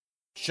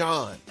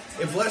Sean.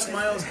 If Les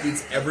Miles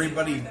beats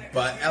everybody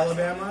but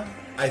Alabama,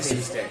 I think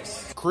he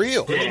stays.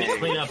 Creel. Dang, to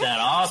clean up that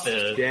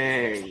office.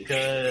 Dang.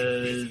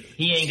 Because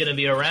he ain't going to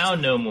be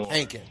around no more.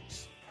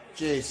 Hankins.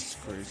 Jesus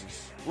Christ.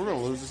 We're going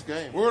to lose this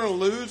game. We're going to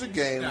lose a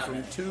game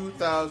from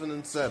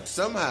 2007.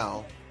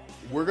 Somehow,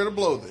 we're going to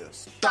blow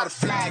this. Thought a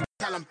flag.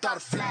 Tell him thought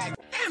a flag.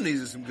 Damn,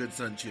 these are some good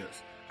sun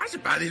chips. I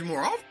should buy these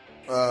more often.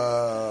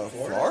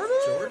 Florida?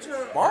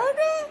 Georgia?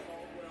 Florida?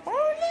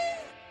 Florida?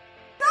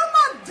 No,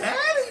 my daddy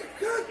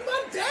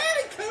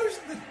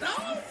coached the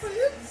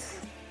Dolphins.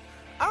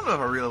 I don't know if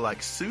I really like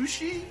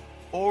sushi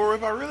or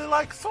if I really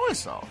like soy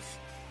sauce.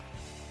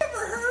 Ever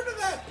heard of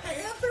that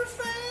Panther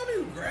fan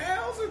who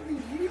growls in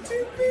the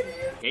YouTube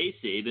video? Hey,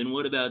 Saban,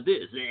 what about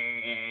this?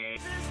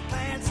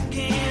 Pants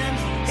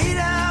again, he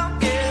don't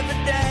give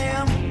a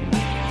damn.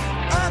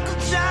 Uncle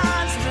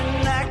John's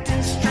been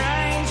acting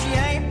strange. He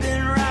ain't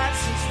been right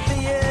since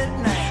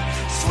Vietnam.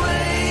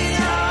 Sweet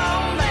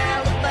home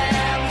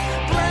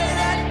Alabama, play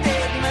that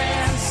dead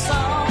man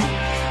song.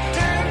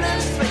 Turn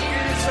those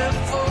speakers up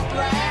full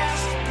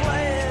blast,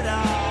 play it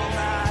all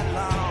night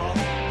long.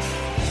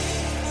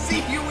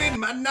 See you in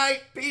my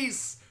night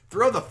piece.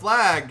 Throw the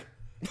flag.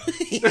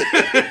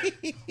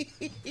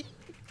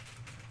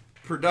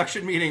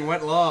 Production meeting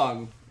went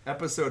long.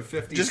 Episode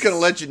 50. Just going to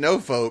let you know,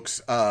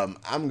 folks,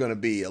 I'm going to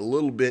be a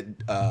little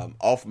bit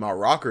off my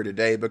rocker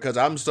today because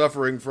I'm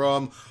suffering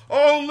from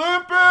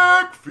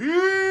Olympic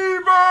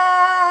fever.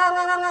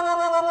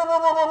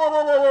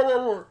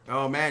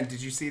 Oh, man.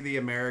 Did you see the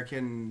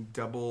American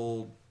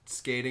double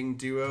skating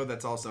duo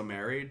that's also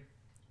married?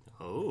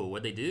 Oh,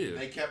 what'd they do?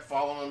 They kept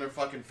falling on their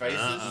fucking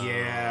faces.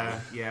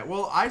 Yeah.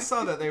 Well, I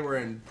saw that they were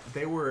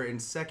in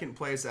second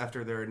place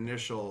after their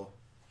initial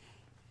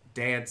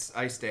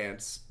ice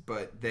dance,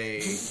 but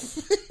they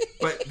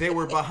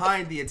were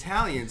behind the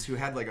Italians who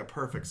had like a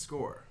perfect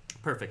score.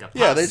 Perfect.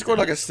 Yeah, they scored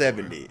like a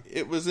 70.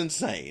 It was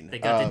insane. They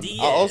got the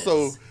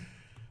Diaz.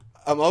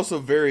 I'm also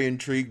very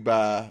intrigued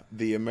by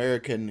the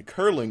American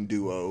curling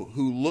duo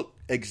who look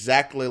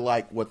exactly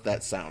like what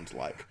that sounds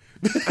like.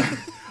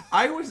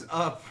 I was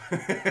up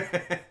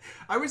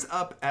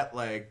at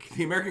like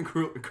the American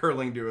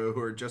curling duo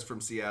who are just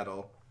from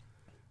Seattle,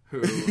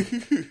 who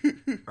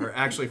are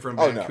actually from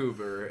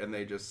Vancouver, and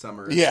they just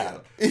summer. Yeah.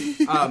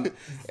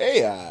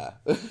 Hey,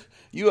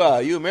 you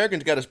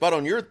Americans got a spot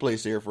on your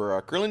place here for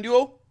a curling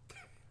duo?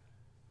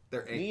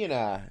 Me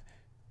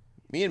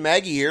and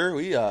Maggie here,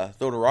 we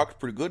throw the rocks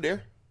pretty good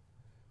there.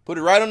 Put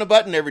it right on the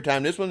button every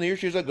time. This one here,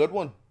 she's a good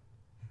one.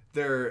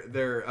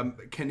 They're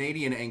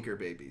Canadian anchor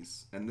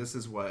babies, and this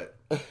is what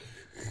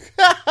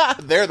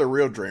they're the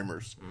real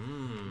dreamers.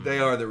 They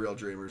are the real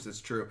dreamers. It's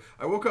true.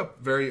 I woke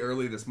up very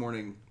early this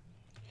morning.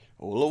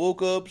 Well, I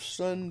woke up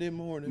Sunday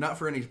morning. Not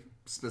for any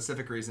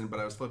specific reason, but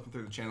I was flipping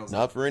through the channels.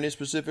 Not for any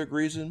specific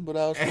reason, but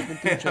I was flipping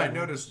through the channels. I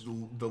noticed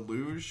the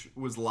luge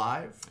was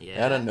live.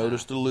 Yeah. And I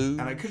noticed the luge.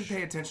 And I couldn't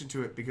pay attention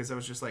to it because I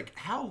was just like,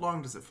 how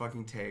long does it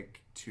fucking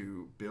take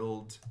to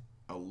build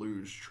a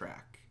luge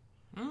track?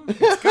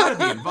 It's got to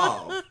be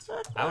involved.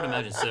 I would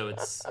imagine so.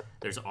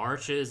 There's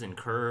arches and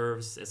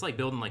curves. It's like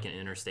building like an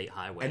interstate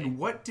highway. And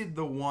what did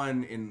the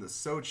one in the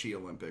Sochi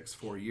Olympics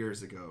 4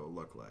 years ago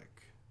look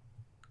like?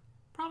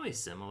 Probably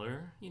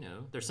similar. You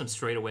know, there's some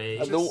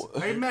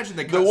straightaways. I imagine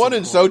the one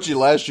in Sochi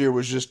last year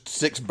was just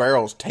 6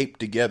 barrels taped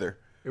together.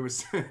 It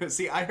was.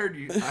 See, I heard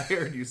you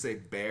say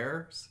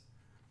bears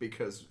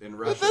because in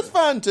Russia, But that's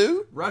fine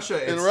too.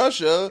 In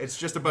Russia, it's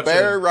just a bunch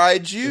bear of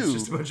rides you. It's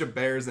just a bunch of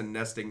bears and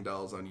nesting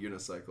dolls on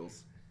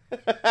unicycles.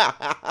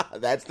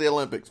 That's the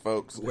Olympics,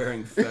 folks.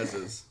 Wearing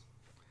fezzes.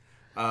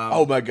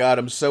 Oh my God,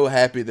 I'm so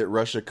happy that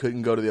Russia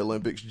couldn't go to the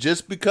Olympics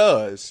just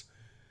because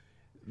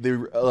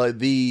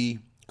the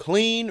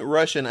clean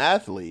Russian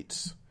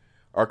athletes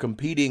are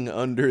competing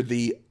under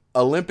the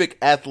Olympic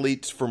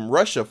Athletes from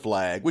Russia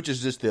flag, which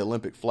is just the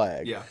Olympic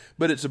flag. Yeah.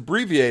 But it's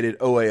abbreviated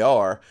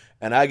OAR,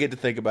 and I get to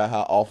think about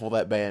how awful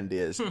that band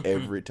is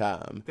every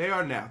time. They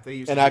are now. They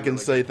used and to I be can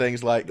really say good.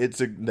 things like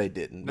they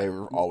didn't. They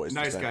were always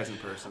nice the same. guys in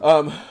person.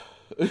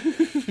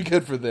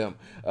 Good for them.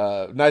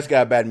 Nice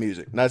guy, bad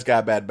music. Nice guy,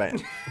 bad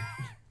band.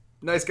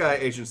 Nice guy,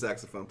 Asian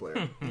saxophone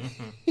player.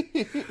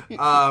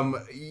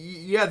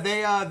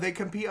 Yeah, they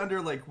compete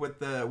under like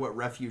what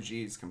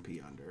refugees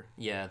compete under.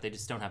 Yeah, they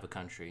just don't have a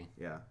country.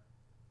 Yeah,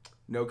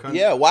 no country.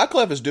 Yeah,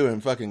 Wyclef is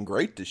doing fucking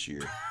great this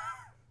year.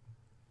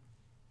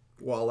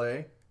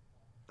 Will.i.am.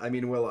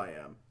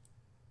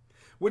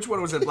 Which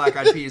one was in Black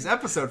Eyed Peas?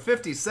 Episode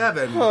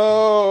 57.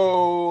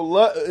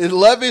 Oh,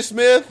 Levy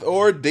Smith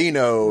or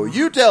Dino?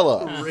 You tell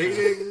us.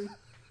 Rating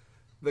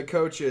the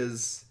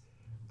coaches.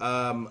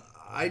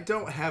 I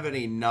don't have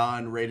any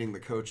non-rating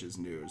the coaches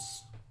news.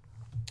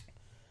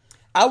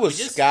 I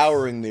was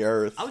scouring the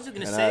earth. I was just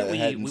going to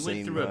say we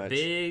went through a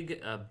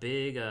big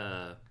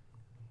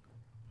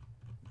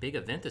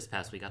event this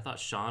past week. I thought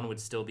Sean would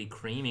still be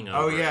creaming over.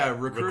 Oh yeah,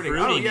 recruiting.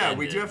 Oh yeah, ended.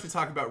 we do have to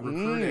talk about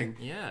recruiting.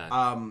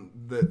 Yeah.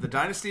 The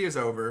dynasty is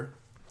over.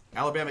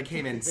 Alabama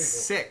came in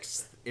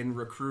 6th in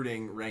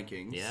recruiting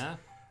rankings. Yeah.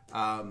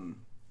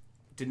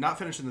 Did not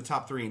finish in the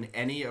top 3 in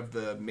any of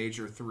the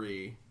major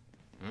 3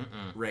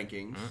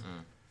 rankings.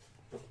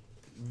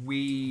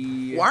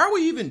 Why are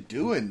we even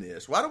doing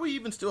this? Why do we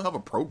even still have a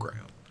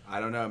program? I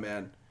don't know,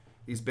 man.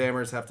 These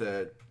Bammers have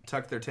to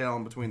tuck their tail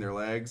in between their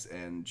legs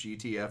and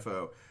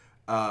GTFO.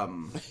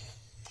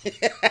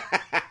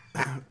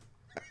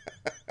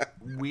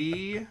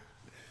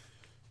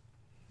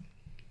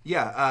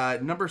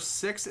 Number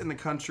 6 in the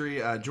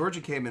country.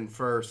 Georgia came in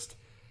first,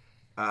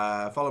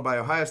 followed by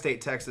Ohio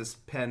State, Texas,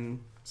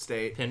 Penn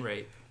State, Penn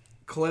rate,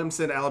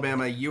 Clemson,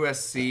 Alabama,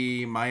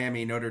 USC,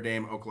 Miami, Notre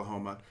Dame,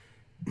 Oklahoma.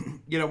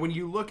 When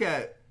you look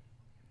at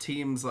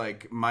teams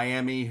like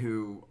Miami,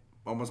 who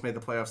almost made the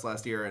playoffs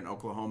last year, and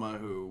Oklahoma,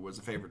 who was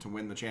a favorite to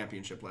win the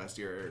championship last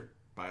year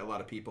by a lot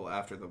of people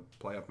after the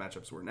playoff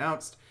matchups were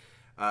announced,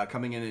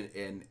 coming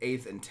in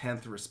 8th and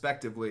 10th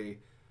respectively.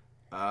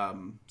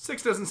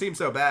 6 doesn't seem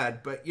so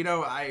bad, but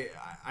I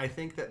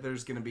think that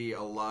there's going to be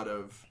a lot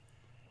of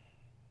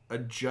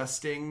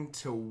adjusting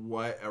to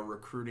what a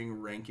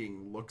recruiting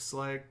ranking looks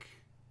like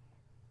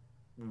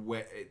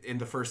in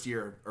the first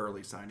year of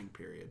early signing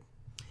period.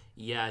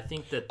 Yeah, I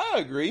think that... I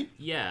agree.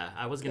 Yeah,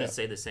 I was going to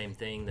say the same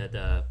thing,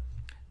 that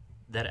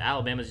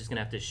Alabama's just going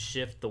to have to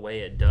shift the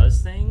way it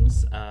does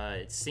things.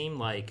 It seemed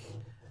like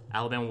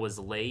Alabama was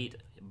late,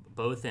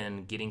 both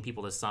in getting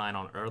people to sign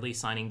on early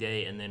signing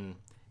day and then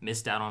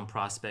missed out on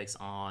prospects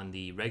on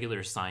the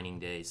regular signing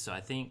days. So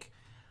I think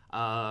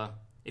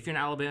if you're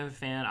an Alabama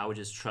fan, I would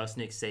just trust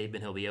Nick Saban.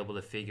 He'll be able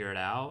to figure it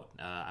out.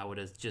 I would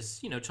have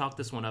just, chalked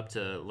this one up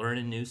to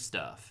learning new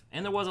stuff.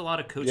 And there was a lot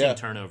of coaching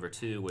turnover,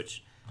 too,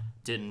 which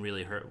didn't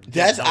really hurt.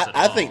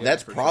 I think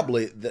that's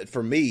probably that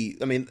for me.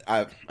 I mean,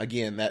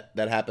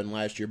 that happened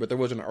last year, but there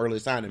was an early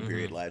signing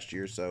period last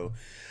year, so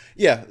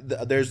yeah,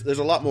 there's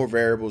a lot more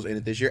variables in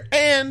it this year.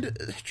 And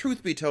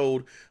truth be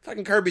told,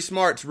 fucking Kirby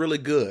Smart's really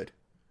good.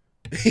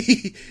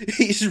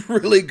 He's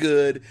really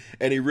good,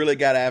 and he really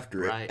got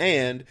after it. Right.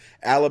 And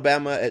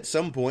Alabama at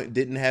some point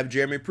didn't have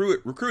Jeremy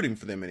Pruitt recruiting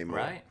for them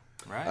anymore.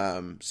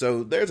 Right.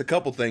 So there's a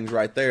couple things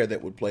right there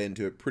that would play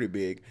into it pretty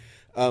big.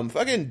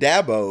 Fucking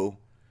Dabo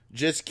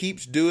just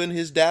keeps doing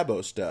his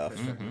Dabo stuff.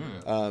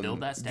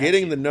 Build that statue.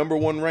 Getting the number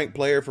 1 ranked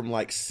player from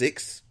like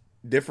 6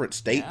 different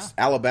states,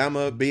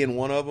 Alabama being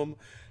one of them.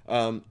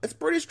 It's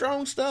pretty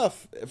strong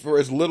stuff for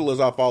as little as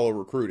I follow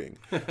recruiting.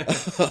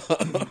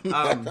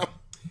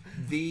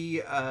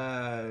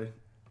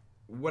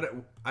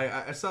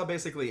 I saw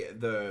basically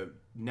the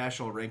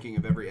national ranking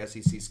of every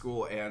SEC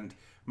school, and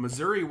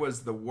Missouri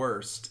was the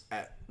worst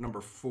at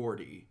number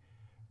 40.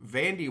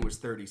 Vandy was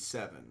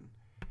 37.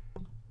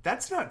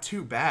 That's not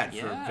too bad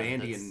for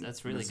Vandy and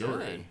that's really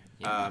Missouri.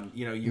 good.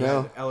 You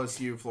had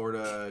LSU,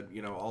 Florida,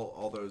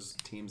 all those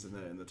teams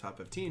in the top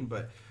 15.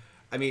 But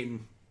I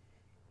mean,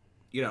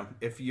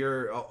 if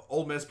you're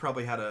Ole Miss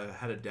probably had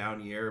a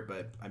down year,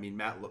 but I mean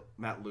Matt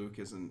Luke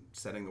isn't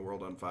setting the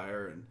world on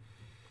fire, and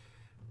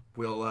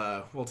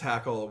we'll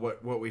tackle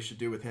what we should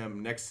do with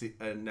him next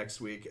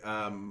week.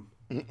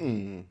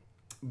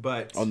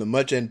 But on the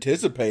much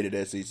anticipated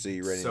SEC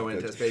rating, so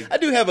anticipated. I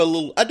do have a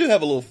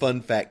little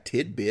fun fact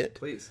tidbit.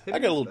 Please, I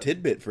got a little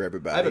tidbit for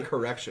everybody. I have a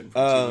correction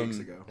from 2 weeks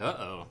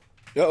ago.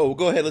 Oh,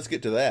 go ahead. Let's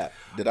get to that.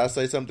 Did I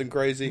say something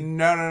crazy?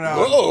 No.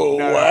 Oh,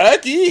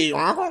 wacky!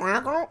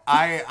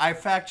 I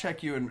fact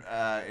check you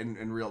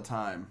in real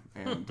time,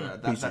 and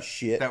Piece of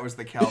shit. That was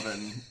the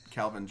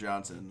Calvin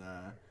Johnson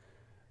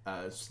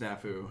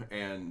snafu,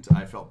 and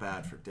I felt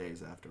bad for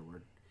days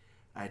afterward.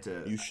 I had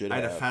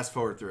to fast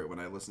forward through it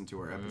when I listened to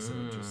our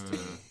episode, just to,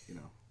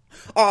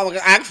 Oh,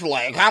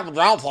 actually, Calvin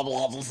Johnson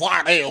was a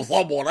Friday or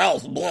someone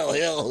else.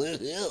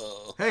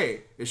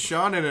 Hey, is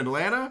Sean in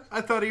Atlanta?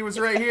 I thought he was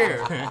right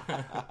here.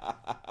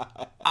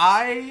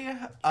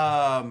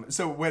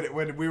 So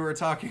when we were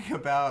talking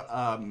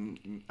about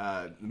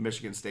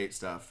Michigan State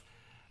stuff,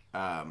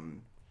 I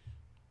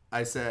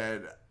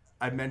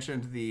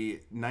mentioned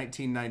the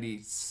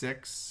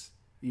 1996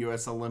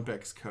 U.S.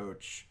 Olympics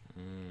coach,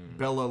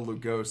 Bela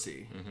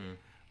Lugosi,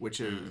 which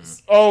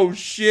is... Oh,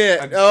 shit.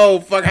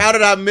 Fuck. How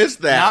did I miss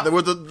that?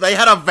 They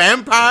had a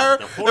vampire?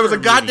 There was a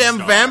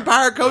goddamn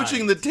vampire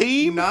coaching the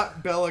team?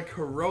 Not Bela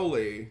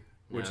Karolyi,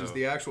 which is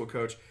the actual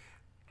coach.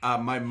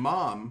 My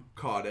mom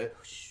caught it.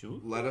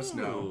 Let us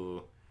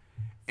know.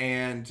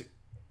 And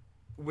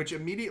which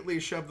immediately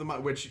shoved them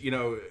up, which,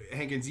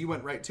 Hankins, you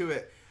went right to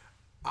it.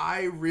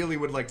 I really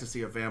would like to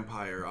see a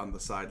vampire on the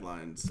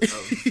sidelines of...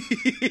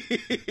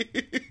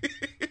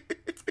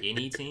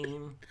 Any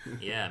team?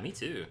 Yeah, me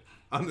too.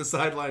 On the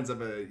sidelines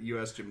of a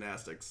U.S.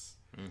 gymnastics.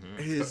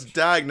 His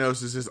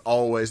diagnosis is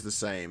always the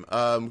same.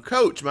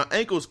 Coach, my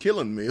ankle's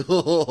killing me.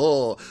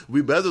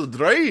 We better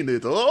drain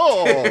it.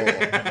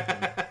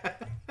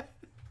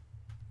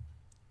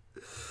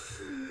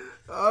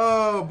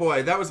 Oh,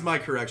 boy. That was my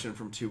correction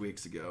from 2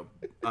 weeks ago.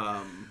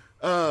 Yeah.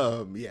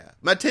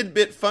 My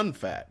tidbit fun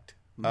fact.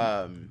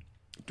 I'm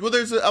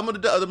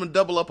gonna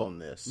double up on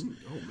this.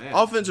 Oh, man.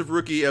 Offensive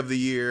rookie of the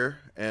year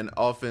and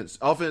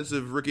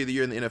offensive rookie of the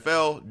year in the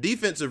NFL,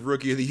 defensive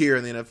rookie of the year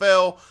in the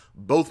NFL,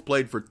 both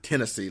played for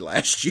Tennessee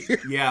last year.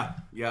 Yeah.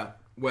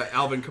 What,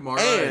 Alvin Kamara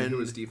and who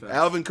was defense?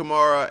 Alvin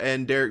Kamara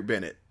and Derek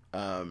Bennett.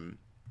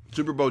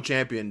 Super Bowl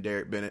champion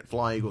Derek Bennett,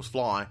 Fly Eagles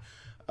Fly.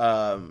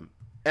 And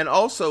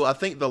also, I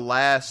think the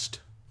last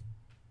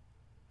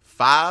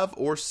 5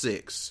 or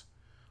 6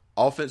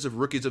 offensive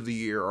rookies of the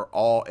year are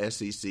all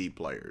SEC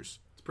players.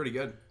 It's pretty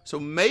good. So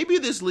maybe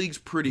this league's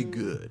pretty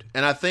good.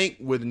 And I think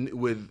with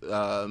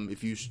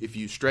if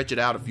you stretch it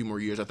out a few more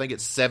years, I think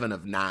it's 7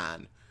 of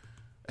 9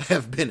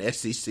 have been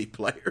SEC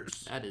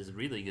players. That is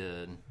really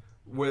good.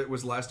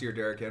 Was last year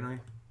Derrick Henry?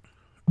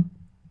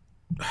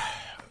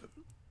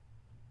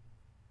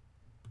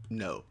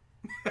 No.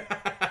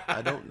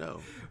 I don't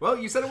know. Well,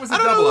 you said it was a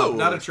double up,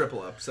 not a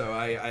triple up. So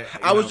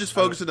I was just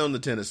focusing on the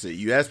Tennessee.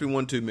 You asked me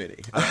one too many.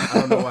 I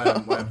don't know why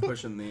I'm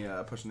pushing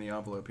the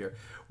envelope here.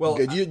 Well,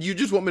 okay, you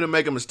just want me to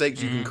make a mistake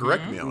so you can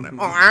correct me on it.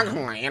 Well,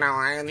 actually,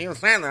 you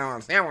said that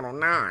was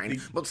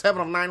 709, but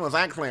 709 was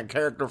actually a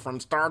character from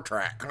Star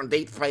Trek on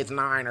Deep Space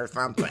Nine or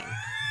something.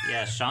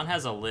 Yeah, Sean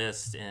has a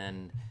list,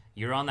 and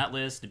you're on that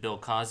list. Bill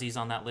Cosby's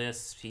on that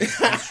list. He's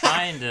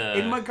trying to...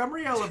 In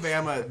Montgomery,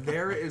 Alabama,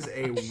 there is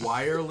a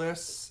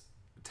wireless,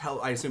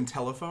 I assume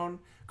telephone,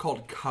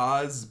 called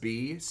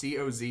Cosby,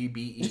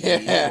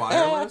 Cozbee,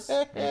 wireless.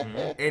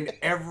 And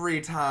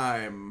every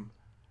time...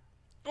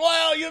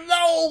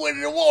 Well, when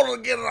you want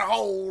to get a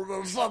hold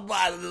of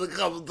somebody that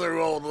comes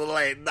through on the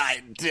late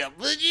night tip,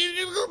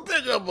 you can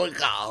pick up a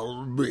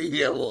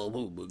Cosby.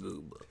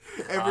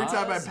 Every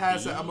time I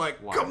pass it, I'm like,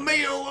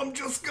 Camille, I'm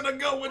just going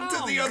to go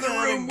into the other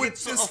room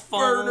with this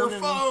burner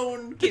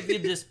phone. Give you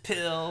this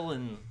pill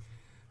and...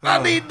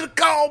 I need to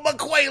call my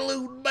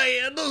Quaalude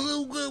man.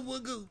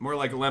 More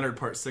like Leonard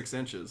part 6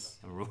 inches.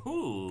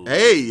 Ooh.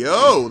 Hey,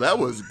 yo, that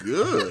was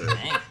good.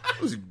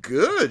 That was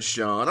good,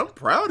 Sean. I'm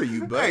proud of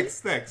you, buddy.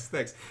 Thanks.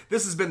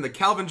 This has been the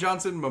Calvin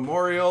Johnson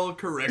Memorial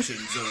Correction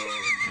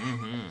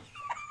Zone.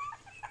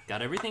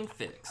 Got everything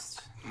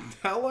fixed.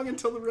 How long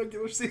until the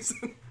regular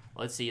season?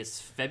 Let's see,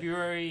 it's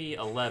February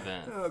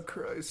 11th. Oh,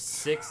 Christ.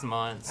 6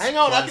 months. Hang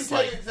on, I plus can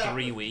tell you like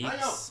exactly. 3 weeks.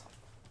 Hang on.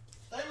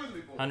 Stay with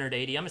me, boy.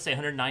 180. I'm going to say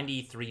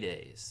 193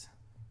 days.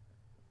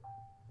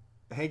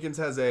 Hankins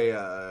has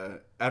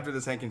a after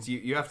this. Hankins,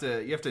 you have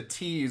to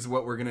tease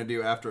what we're gonna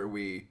do after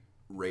we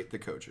rate the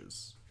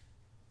coaches.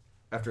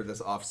 After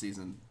this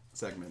off-season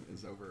segment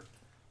is over.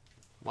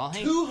 Well,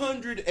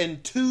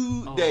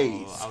 202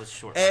 days. I was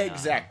short. By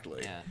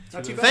Exactly. Yeah,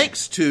 Not too bad.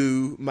 Thanks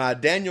to my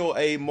Daniel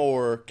A.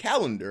 Moore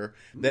calendar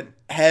that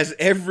has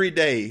every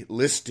day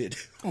listed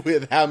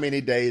with how many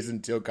days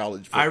until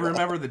college football. I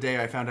remember the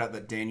day I found out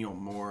that Daniel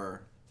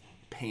Moore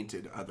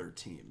painted other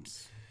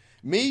teams.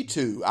 Me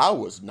too. I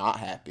was not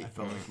happy. I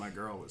felt like my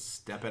girl was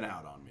stepping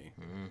out on me.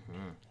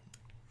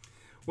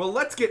 Well,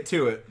 let's get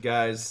to it,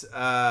 guys.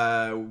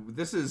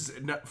 This is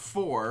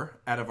 4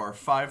 out of our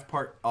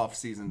 5-part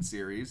off-season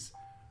series,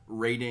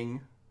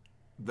 rating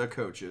the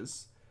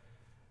coaches.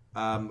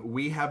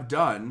 We have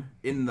done,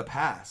 in the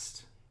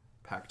past,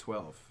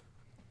 Pac-12,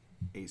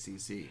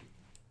 ACC,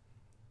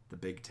 the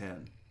Big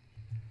Ten.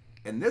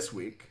 And this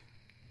week,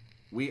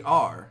 we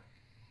are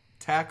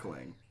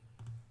tackling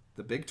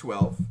the Big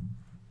 12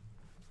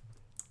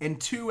 and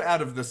 2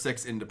 out of the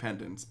 6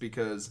 independents,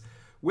 because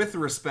with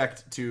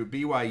respect to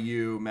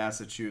BYU,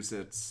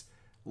 Massachusetts,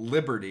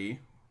 Liberty,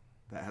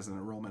 that has an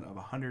enrollment of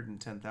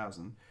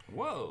 110,000.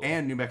 Whoa.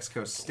 And New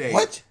Mexico State.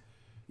 What?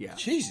 Yeah.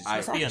 Jesus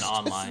Must Christ. be an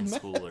online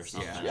school or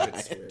something.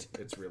 Yeah,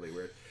 it's really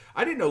weird.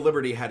 I didn't know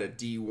Liberty had a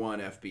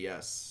D1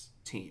 FBS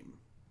team.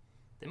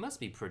 They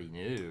must be pretty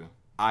new.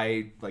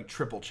 I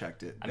triple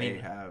checked it. I They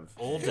mean, have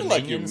Old feel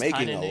like you're Dominion's making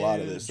kind of a new. lot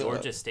of this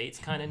Georgia up. State's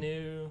kind of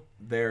new.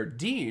 their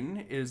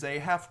dean is a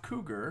half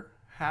cougar,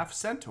 half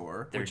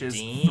centaur, Their which is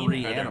dean 3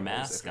 or their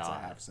animals if it's a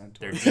mascot? half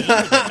centaur. Their dean or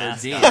their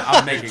Dean. mascot?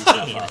 I'm making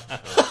stuff up.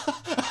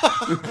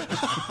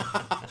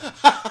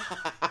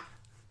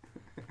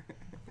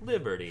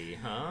 Liberty,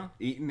 huh?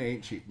 Eating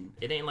ain't cheating.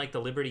 It ain't like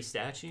the Liberty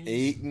statues?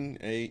 Eating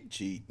ain't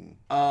cheating.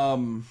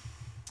 The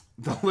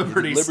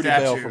Liberty Liberty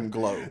statue. Bell from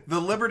Glow. The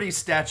Liberty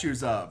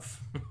statues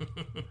of.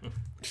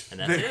 And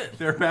that's it.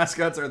 Their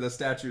mascots are the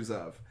statues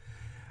of.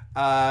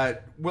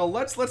 Well,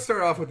 let's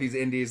start off with these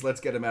indies.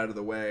 Let's get them out of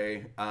the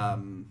way.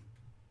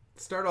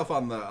 Start off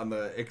on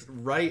the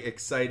right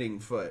exciting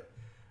foot.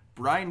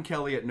 Brian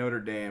Kelly at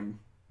Notre Dame,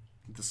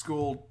 the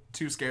school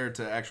too scared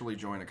to actually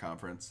join a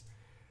conference.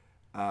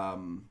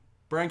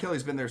 Brian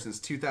Kelly's been there since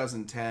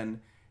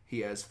 2010. He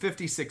has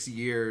 56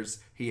 years.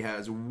 He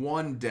has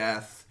 1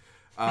 death.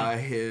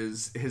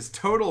 His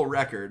total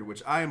record,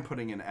 which I am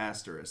putting an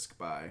asterisk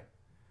by,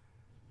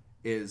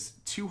 is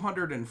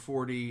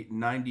 240,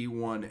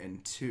 91,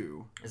 and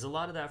 2. Is a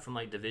lot of that from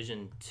like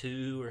Division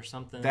 2 or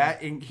something?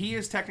 He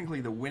is technically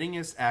the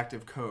winningest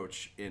active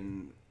coach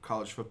in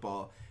college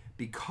football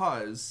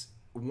because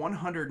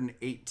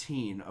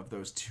 118 of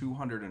those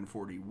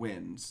 240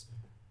 wins,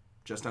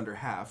 just under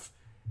half,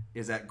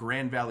 is at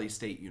Grand Valley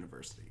State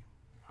University.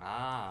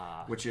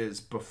 Which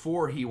is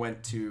before he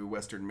went to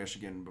Western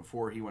Michigan,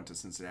 before he went to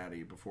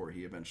Cincinnati, before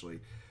he eventually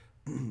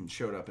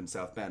showed up in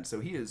South Bend. So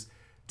he is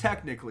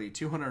technically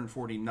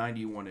 240,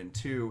 91, and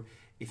 2.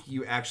 If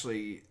you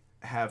actually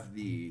have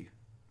the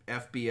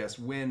FBS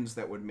wins,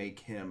 that would make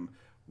him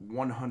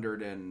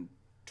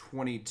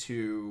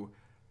 122,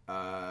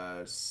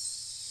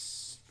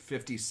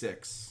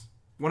 56.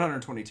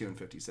 122 and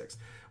 56,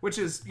 which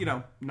is,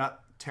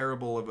 not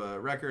terrible of a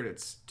record.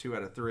 It's 2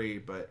 out of 3,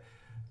 but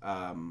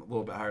a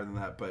little bit higher than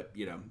that, but,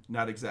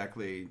 not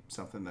exactly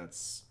something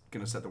that's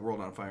going to set the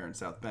world on fire in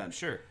South Bend.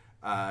 Sure.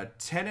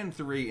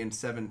 10-3 in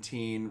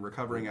 17,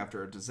 recovering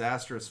after a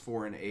disastrous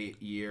 4-8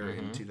 year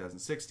in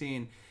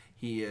 2016.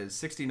 He is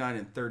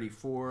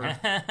 69-34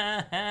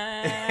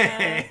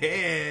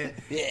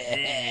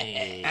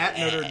 at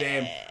Notre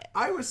Dame.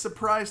 I was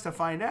surprised to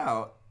find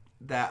out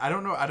that I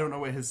don't know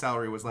what his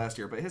salary was last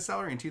year, but his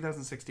salary in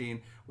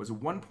 2016 was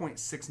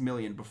 $1.6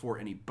 million before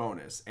any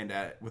bonus, and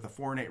with a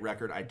 4-8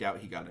 record, I doubt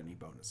he got any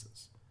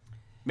bonuses.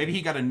 Maybe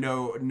he got a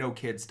no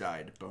kids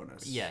died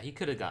bonus. Yeah, he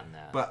could have gotten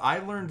that. But I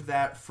learned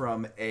that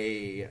from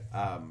an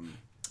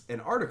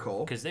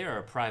article. Because they are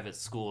a private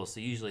school, so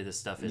usually this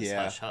stuff is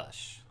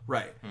hush-hush.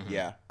 Right. Mm-hmm.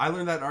 Yeah. I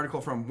learned that in an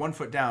article from One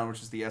Foot Down,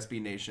 which is the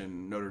SB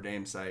Nation Notre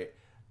Dame site.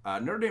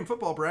 Notre Dame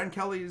football, Brian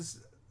Kelly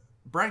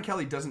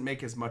doesn't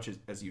make as much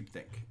as you'd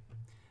think.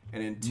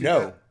 And in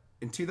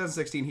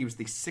 2016, he was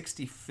the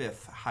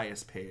 65th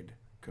highest paid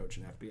coach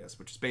in FBS,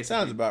 which is basically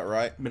sounds about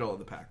right. Middle of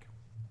the pack.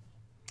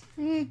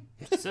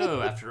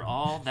 So after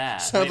all that,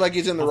 sounds like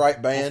he's in the right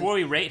band. Before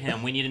we rate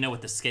him, we need to know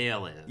what the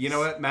scale is. You know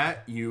what,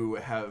 Matt? You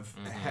have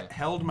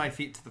held my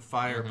feet to the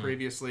fire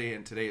previously,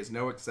 and today is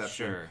no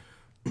exception.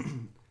 Sure.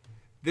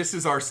 This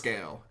is our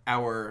scale.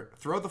 Our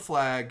throw the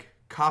flag,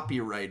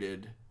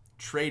 copyrighted,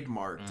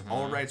 trademarked,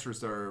 all rights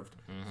reserved,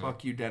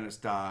 fuck you, Dennis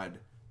Dodd,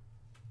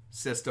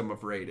 system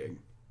of rating.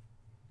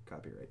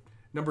 Copyright.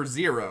 Number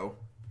 0,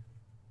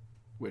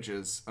 which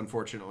is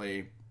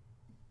unfortunately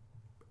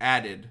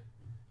added.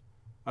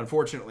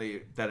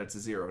 Unfortunately, that it's a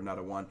 0, not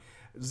a 1.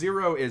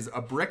 0 is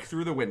a brick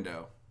through the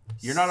window.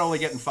 You're not only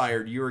getting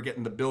fired, you are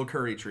getting the Bill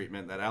Curry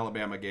treatment that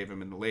Alabama gave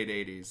him in the late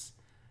 80s.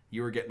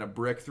 You were getting a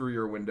brick through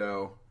your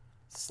window.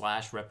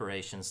 /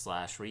 reparation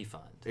 /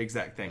 refund.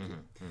 Exact. Thank you.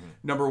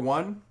 Number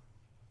 1,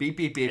 beep,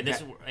 beep, beep. And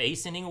this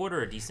ascending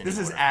order or descending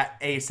order? This is at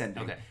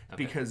ascending. Okay.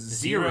 Because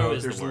 0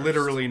 is there's the worst.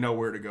 literally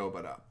nowhere to go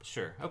but up.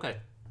 Sure. Okay.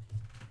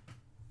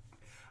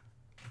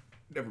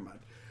 Never mind.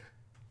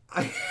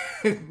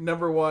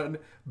 Number 1,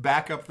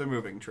 back up the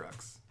moving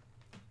trucks.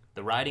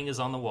 The writing is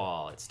on the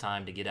wall. It's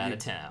time to get out of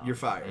town. You're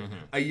fired.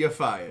 You're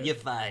fired. You're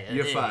fired.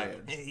 You're Hey.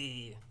 fired.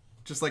 Hey.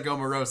 Just like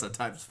Omarosa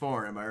times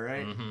 4, am I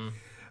right?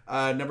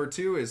 Number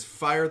 2 is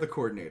fire the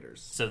coordinators.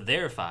 So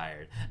they're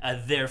fired.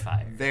 They're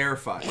fired. They're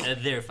fired.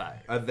 They're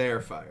fired.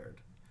 They're fired.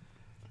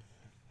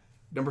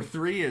 Number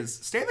 3 is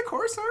stay the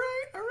course. All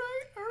right.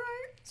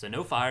 So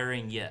no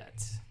firing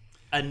yet.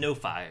 No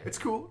fire. It's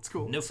cool.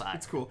 No fire.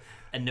 It's cool.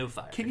 And no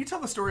fire. Can you tell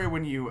the story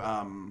when you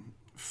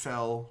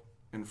fell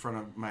in front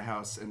of my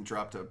house and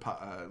dropped a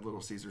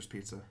Little Caesars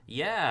pizza?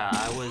 Yeah,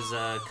 I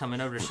was coming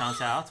over to Sean's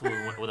house with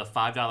a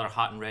 $5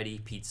 hot and ready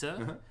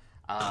pizza.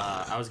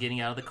 I was getting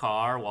out of the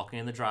car, walking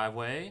in the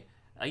driveway.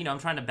 I'm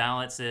trying to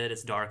balance it.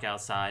 It's dark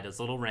outside. It's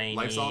a little rainy.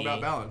 Life's all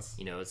about balance.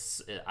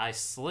 I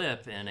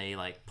slip in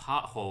a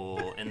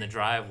pothole in the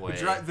driveway.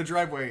 The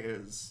driveway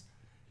is...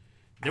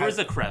 There was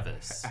a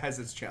crevice. Has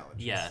its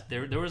challenges. Yeah,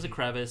 there was a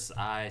crevice.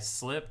 I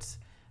slipped,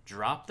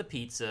 dropped the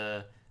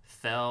pizza,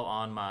 fell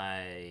on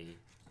my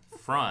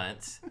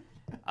front.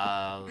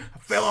 I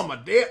fell on my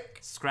dick.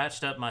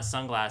 Scratched up my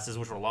sunglasses,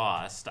 which were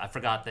lost. I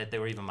forgot that they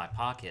were even in my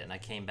pocket, and I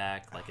came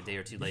back like a day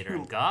or two later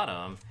and got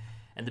them.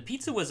 And the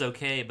pizza was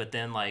okay, but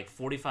then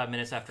 45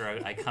 minutes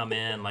after I come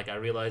in, I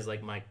realized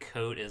my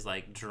coat is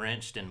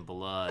drenched in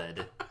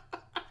blood.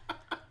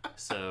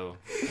 So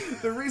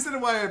the reason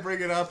why I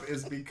bring it up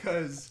is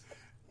because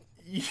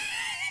you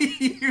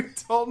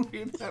told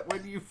me that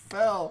when you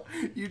fell,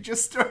 you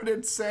just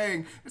started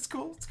saying, it's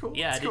cool.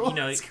 Yeah, it's cool,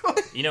 it's cool.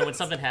 When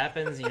something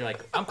happens, and you're like,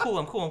 I'm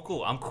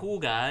cool,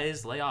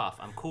 guys, lay off.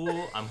 I'm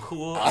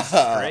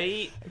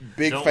straight.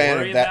 Big Don't fan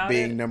worry of that about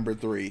being it. number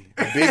 3.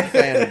 Big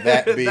fan of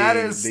that being That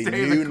is the stay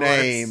new the course.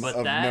 name But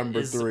of that number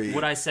is 3.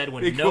 what I said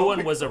when Be no cool, one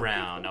be was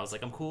around. I was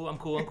like, I'm cool. I'm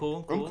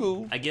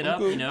cool. I get I'm up,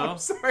 cool. I'm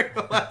sorry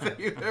to laugh at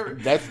you there.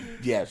 That's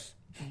yes.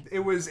 It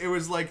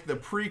was like the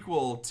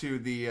prequel to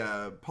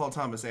the Paul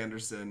Thomas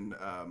Anderson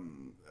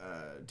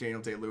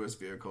Daniel Day-Lewis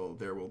vehicle,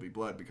 There Will Be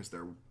Blood, because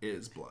there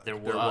is blood. There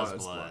was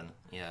blood.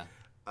 Yeah.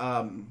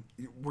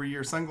 Were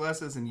your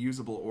sunglasses in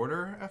usable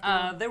order after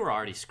that? They were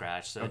already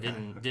scratched, so it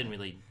didn't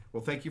really.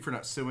 Well, thank you for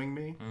not suing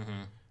me.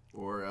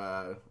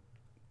 Or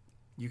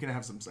you can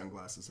have some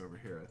sunglasses over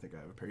here. I think I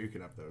have a pair. You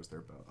can have those.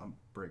 I'll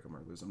break them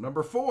or lose them.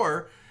 Number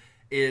 4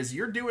 is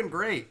you're doing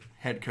great,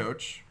 head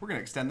coach. We're going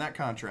to extend that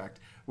contract.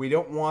 We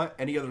don't want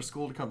any other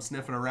school to come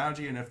sniffing around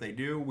you, and if they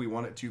do, we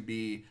want it to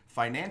be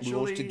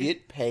financially To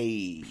get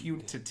paid.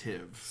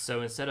 putative.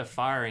 So instead of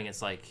firing,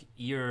 it's like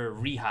you're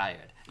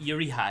rehired. You're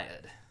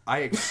rehired. I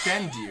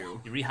extend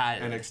you You're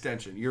rehired. an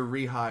extension. You're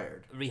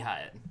rehired.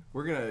 Rehired.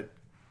 We're going to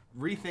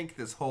rethink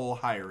this whole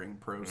hiring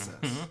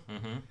process.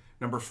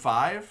 Number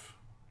 5,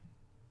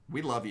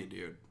 we love you,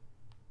 dude.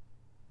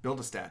 Build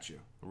a statue.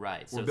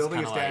 Right. So We're it's building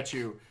a kinda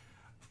statue.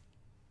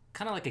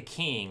 Kind of like a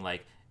king,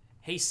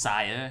 hey,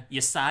 sire,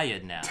 you're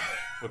sired now.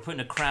 We're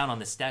putting a crown on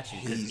the statue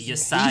because you're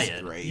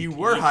sired. You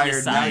were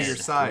hired, now you're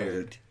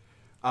sired.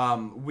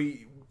 sired.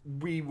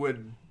 We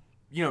would,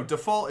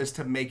 default is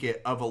to make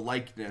it of a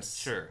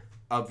likeness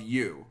of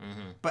you.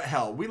 Mm-hmm. But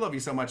hell, we love you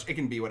so much, it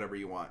can be whatever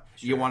you want.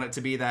 Sure. You want it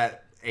to be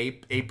that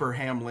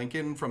Abraham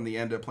Lincoln from the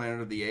end of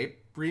Planet of the Apes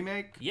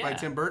remake by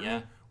Tim Burton?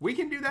 Yeah. We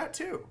can do that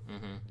too.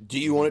 Mm-hmm. Do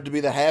you want it to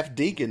be the half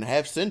deacon,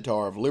 half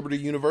centaur of Liberty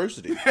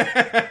University?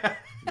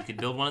 You could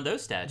build one of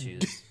those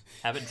statues.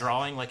 Have it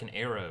drawing like an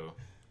arrow.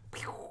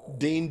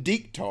 Dean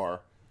Deektar.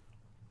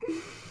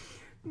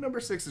 Number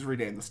 6 is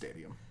rename the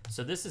stadium.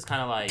 So this is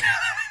kind of like,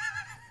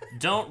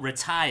 don't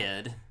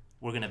retired.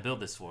 We're gonna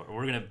build this for.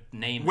 We're gonna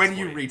name. When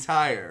you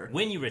retire.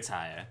 When you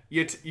retire.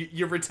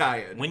 You're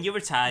retired. When you're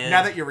retired.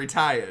 Now that you're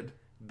retired.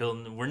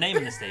 We're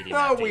naming the stadium.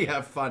 We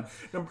have fun.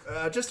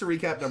 Just to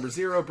recap: number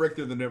 0, brick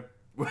through the nipple.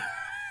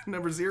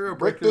 Number 0,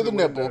 brick through the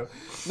nipple.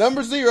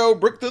 Number 0,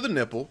 brick through the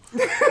nipple.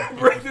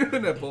 Brick through the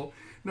nipple.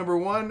 Number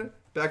 1,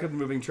 back of the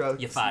moving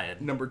truck. You're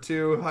fired. Number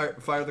 2,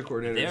 fire the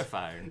coordinators. They're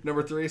fired.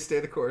 Number 3,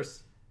 stay the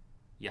course.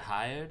 You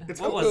hired?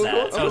 What was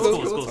that?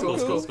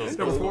 School.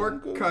 Number 4,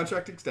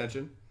 contract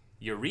extension.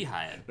 You're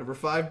rehired. Number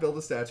 5, build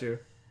a statue.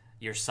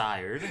 You're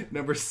sired.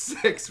 Number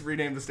 6,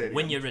 rename the stadium.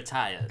 When you're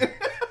retired.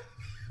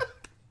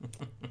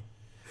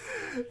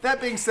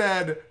 That being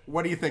said,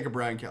 what do you think of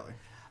Brian Kelly?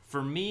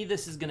 For me,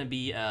 this is going to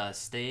be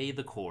stay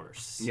the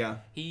course. Yeah.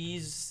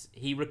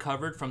 He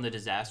recovered from the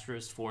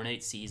disastrous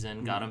 4-8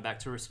 season, got him back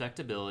to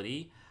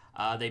respectability.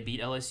 They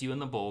beat LSU in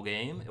the bowl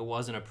game. It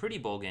wasn't a pretty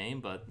bowl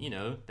game, but,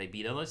 they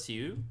beat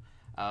LSU,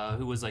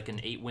 who was like an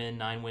 8-win,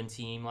 9-win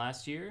team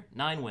last year.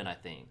 9-win, I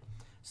think.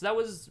 So that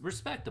was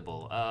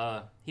respectable.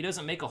 He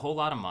doesn't make a whole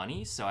lot of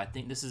money, so I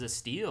think this is a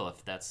steal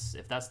if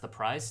that's the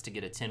price to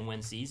get a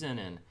 10-win season.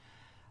 And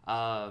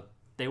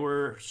they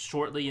were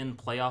shortly in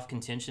playoff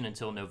contention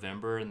until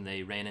November, and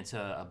they ran into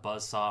a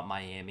buzzsaw at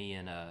Miami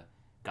and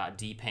got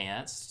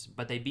de-pantsed.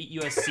 But they beat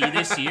USC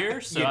this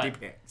year, so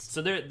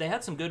they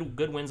had some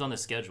good wins on the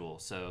schedule.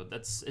 So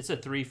it's a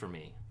 3 for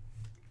me.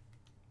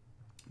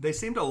 They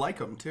seem to like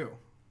him too.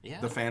 Yeah,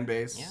 the fan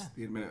base.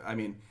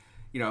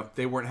 Yeah,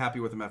 they weren't happy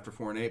with him after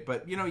 4-8,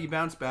 but you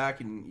bounce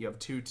back and you have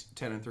 2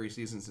 10-3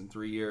 seasons in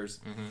 3 years.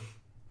 Mm-hmm.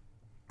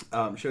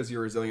 Shows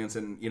your resilience,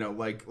 and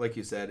like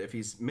you said, if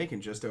he's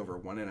making just over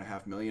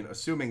 $1.5 million,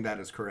 assuming that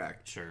is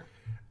correct, sure.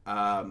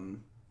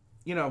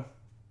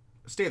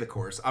 Stay the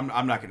course.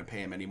 I'm not going to pay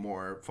him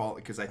anymore,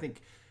 because I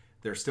think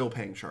they're still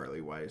paying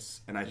Charlie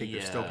Weiss, and I think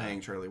they're still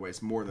paying Charlie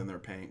Weiss more than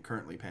they're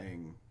currently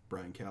paying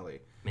Brian Kelly.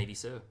 Maybe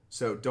so.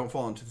 So don't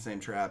fall into the same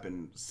trap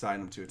and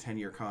sign him to a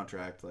 10-year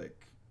contract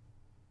like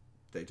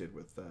they did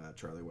with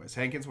Charlie Weiss.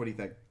 Hankins, what do you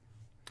think?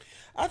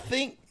 I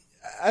think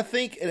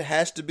it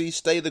has to be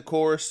stay the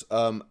course.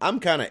 I'm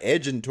kind of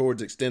edging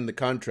towards extend the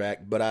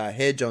contract, but I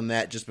hedge on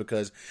that just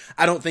because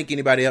I don't think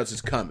anybody else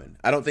is coming.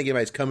 I don't think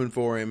anybody's coming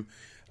for him.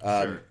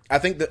 Sure.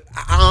 I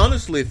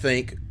honestly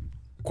think,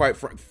 quite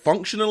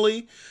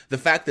functionally, the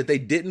fact that they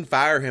didn't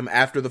fire him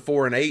after the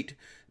 4-8,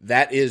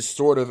 that is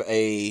sort of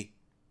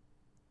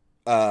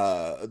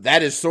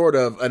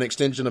an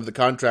extension of the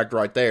contract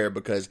right there,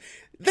 because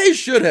they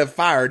should have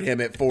fired him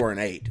at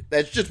 4-8.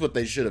 That's just what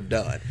they should have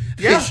done.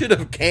 Yeah. They should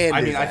have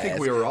canned his I ass. think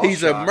we were all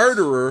He's shocked. a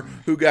murderer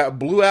who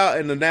blew out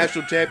in the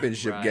national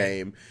championship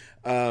game.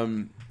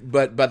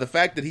 But by the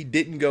fact that he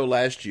didn't go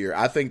last year,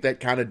 I think that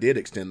kind of did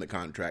extend the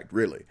contract,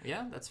 really.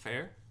 Yeah, that's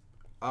fair.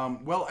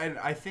 Well, and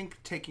I think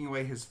taking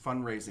away his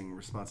fundraising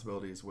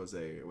responsibilities was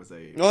a.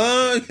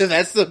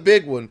 That's the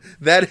big one.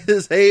 That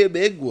is a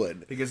big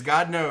one. Because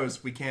God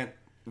knows we can't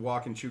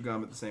walk and chew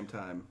gum at the same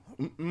time.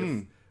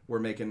 If we're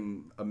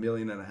making $1.5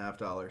 million.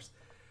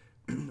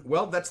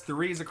 Well, that's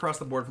 3s across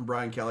the board from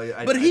Brian Kelly.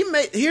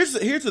 Here's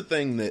the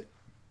thing that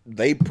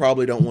they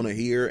probably don't want to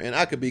hear, and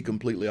I could be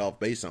completely off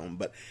base on,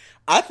 but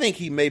I think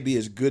he may be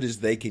as good as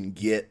they can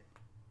get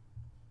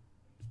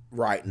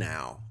right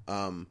now.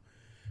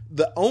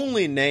 The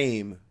only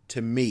name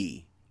to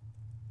me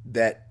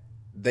that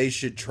they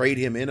should trade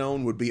him in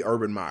on would be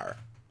Urban Meyer.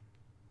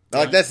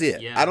 Like, that's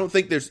it. Yeah. I don't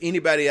think there's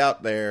anybody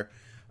out there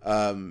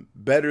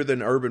better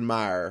than Urban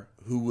Meyer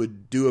who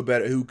would do a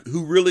better,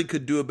 who really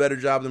could do a better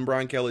job than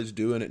Brian Kelly's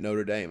doing at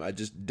Notre Dame. I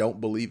just don't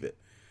believe it.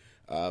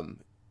 And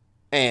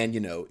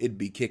it'd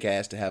be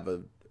kick-ass to have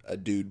a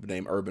dude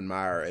named Urban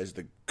Meyer as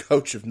the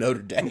coach of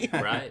Notre Dame.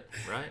 Right.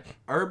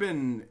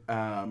 Urban,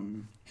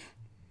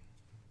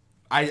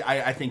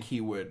 I think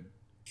he would.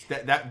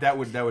 That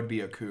would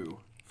be a coup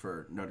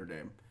for Notre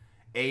Dame.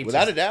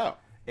 Without a doubt.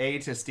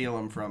 To steal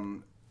him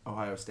from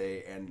Ohio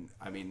State, and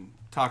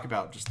talk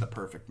about just the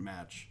perfect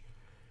match.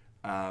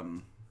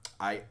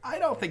 I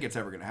don't think it's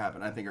ever going to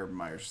happen. I think Urban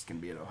Meyer's just going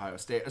to be at Ohio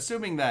State,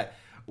 assuming that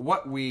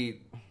what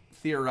we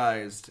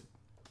theorized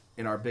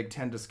in our Big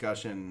Ten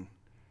discussion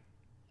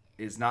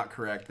is not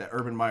correct, that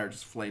Urban Meyer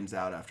just flames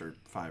out after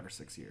 5 or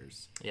 6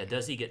 years. Yeah,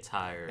 does he get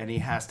tired? And he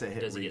has to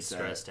hit Does he reset.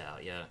 get stressed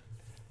out? Yeah.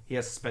 He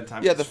has to spend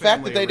time with his the fact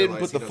family that they and didn't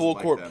realize put the he full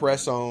doesn't court like them.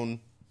 press on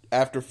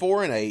after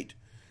 4-8,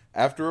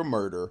 after a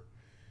murder,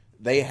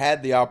 they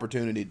had the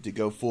opportunity to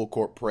go full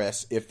court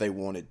press if they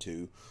wanted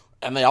to.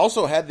 And they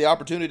also had the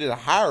opportunity to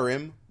hire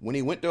him when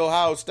he went to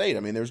Ohio State.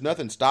 I mean, there's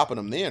nothing stopping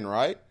him then,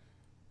 right?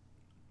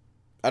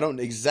 I don't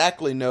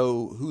exactly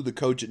know who the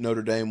coach at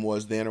Notre Dame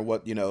was then or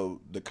what,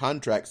 the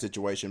contract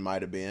situation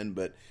might have been.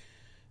 But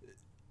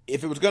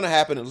if it was going to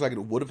happen, it looks like it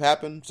would have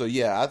happened. So,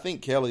 yeah, I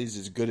think Kelly's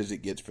as good as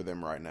it gets for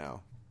them right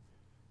now.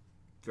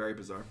 Very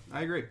bizarre.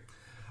 I agree.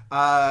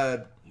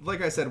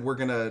 Like I said, we're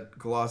going to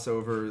gloss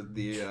over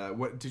the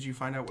what did you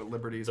find out what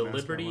Liberty's mascot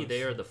Liberty, was?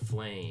 they are the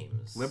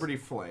Flames. Liberty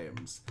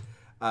Flames.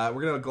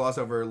 We're going to gloss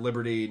over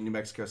Liberty, New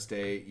Mexico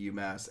State,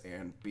 UMass,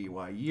 and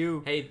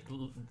BYU. Hey,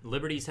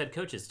 Liberty's head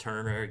coach is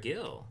Turner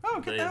Gill. Oh,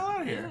 get the hell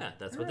out of here. Yeah,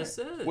 that's what this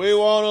says. We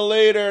want a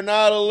leader,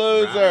 not a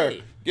loser.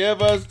 Right. Give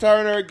us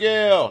Turner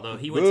Gill. Although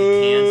he went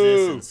to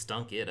Kansas and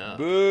stunk it up.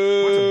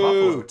 Boo. Went to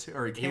Buffalo, too,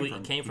 or He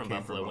came from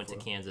Buffalo, went to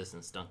Kansas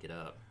and stunk it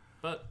up.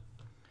 But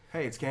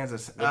hey, it's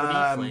Kansas.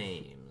 Liberty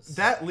Flames.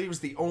 That leaves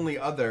the only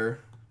other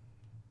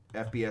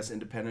FBS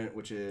independent,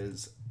 which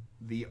is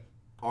the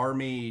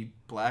Army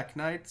Black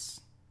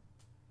Knights.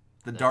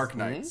 The Dark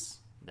Knights.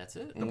 That's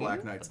it. The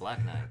Black Knights. The Black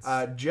Knights.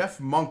 Jeff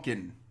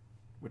Monken,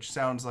 which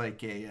sounds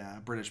like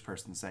a British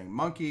person saying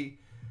monkey.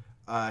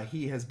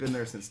 He has been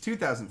there since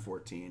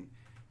 2014.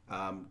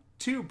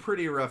 2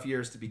 pretty rough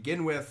years to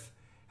begin with.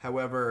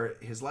 However,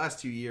 his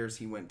last 2 years,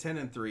 he went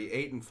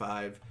 10-3,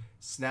 8-5,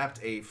 snapped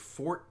a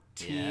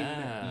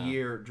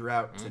 14-year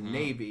drought to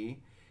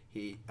Navy.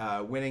 He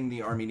winning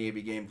the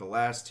Army-Navy game the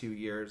last 2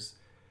 years.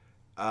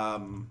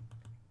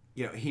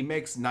 He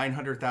makes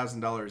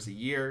 $900,000 a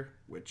year,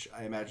 which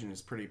I imagine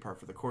is pretty par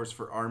for the course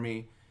for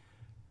Army.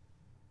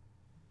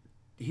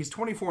 He's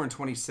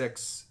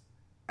 24-26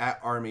 at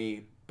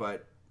Army,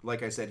 but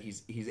like I said,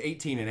 he's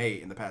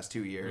 18-8 in the past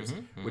 2 years,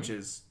 which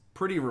is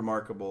pretty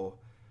remarkable.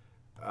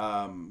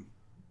 I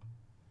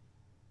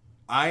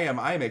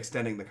am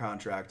extending the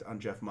contract on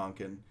Jeff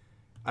Monken.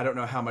 I don't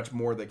know how much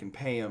more they can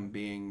pay him,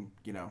 being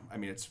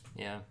it's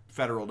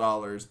federal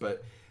dollars,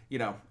 but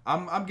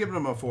I'm giving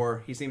him a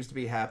 4. He seems to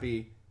be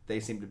happy. They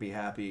seem to be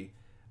happy.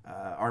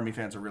 Army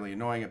fans are really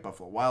annoying at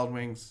Buffalo Wild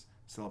Wings,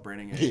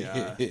 celebrating an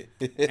 8-yard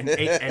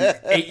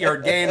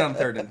gain on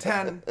 3rd and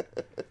 10.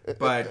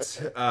 But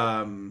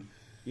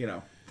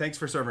thanks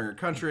for serving your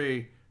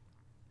country.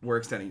 We're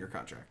extending your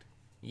contract.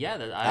 Yeah,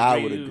 I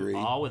would agree.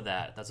 All with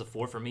that. That's a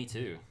 4 for me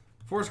too.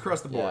 4's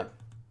across the board.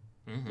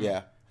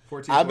 Yeah.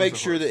 I make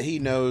sure that he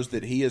knows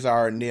that he is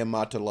our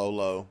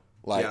Niamatalolo.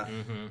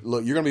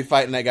 Look, you're going to be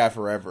fighting that guy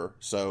forever.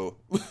 So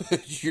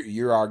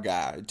you're our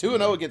guy.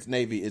 2-0 against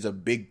Navy is a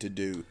big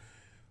to-do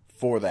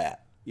for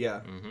that. Yeah.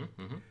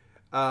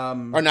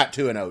 Or not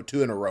 2-0,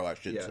 2 in a row, I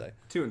should say.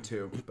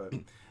 2-2. But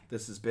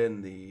this has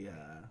been the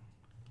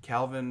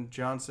Calvin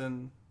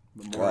Johnson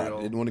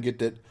Memorial. Didn't want to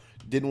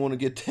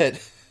get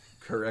that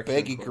correction.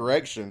 Peggy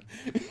correction.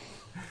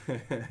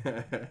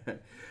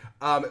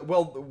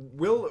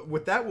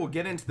 We'll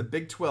get into the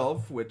Big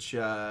 12, which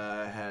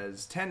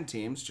has 10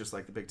 teams, just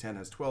like the Big 10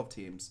 has 12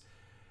 teams.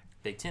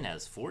 Big 10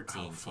 has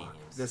 14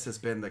 teams. This has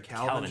been the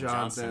Calvin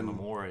Johnson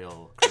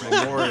Memorial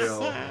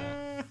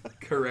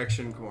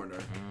Correction Corner.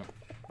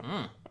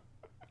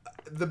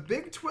 The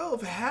Big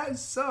 12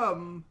 has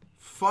some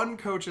fun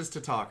coaches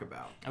to talk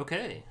about.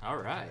 Okay, all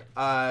right.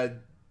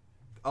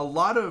 A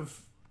lot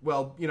of,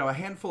 a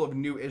handful of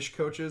new-ish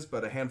coaches,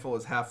 but a handful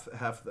is half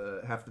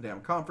the damn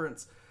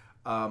conference.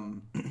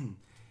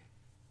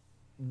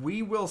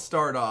 We will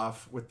start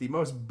off with the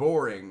most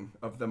boring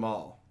of them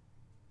all.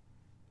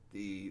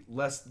 The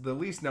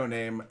least known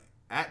name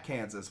at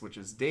Kansas, which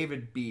is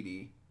David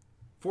Beatty,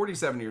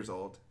 47 years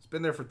old. He's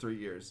been there for 3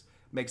 years.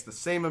 Makes the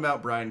same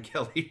amount Brian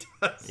Kelly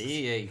does.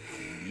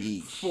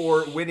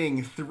 For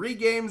winning 3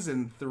 games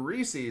in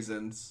 3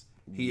 seasons.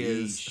 He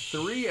is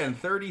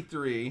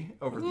 3-33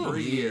 over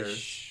 3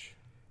 years.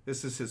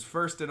 This is his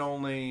first and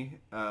only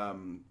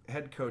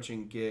head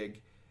coaching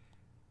gig.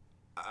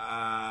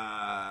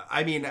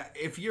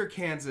 If you're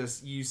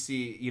Kansas, you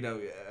see,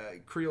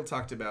 Creel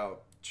talked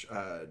about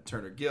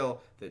Turner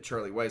Gill, that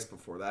Charlie Weiss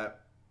before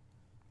that.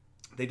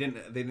 They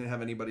didn't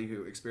have anybody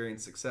who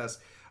experienced success.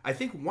 I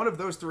think one of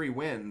those 3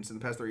 wins in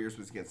the past 3 years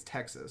was against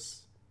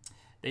Texas.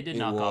 They did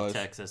knock off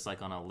Texas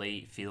on a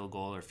late field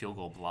goal or field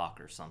goal block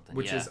or something.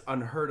 Which is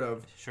unheard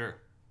of. Sure.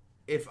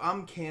 If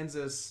I'm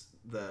Kansas,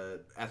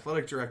 the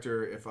athletic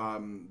director, if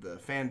I'm the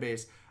fan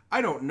base,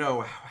 I don't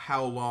know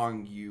how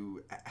long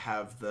you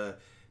have the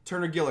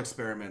Turner Gill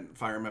experiment,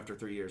 fire him after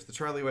 3 years. The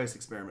Charlie Weiss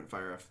experiment,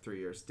 fire after 3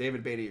 years.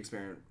 David Beatty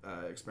experiment,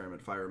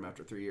 fire him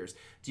after 3 years.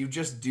 Do you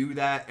just do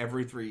that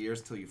every 3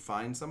 years until you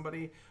find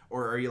somebody?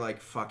 Or are you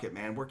like, fuck it,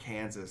 man, we're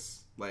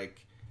Kansas.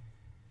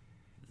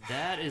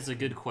 That is a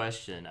good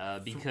question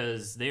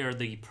because they are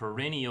the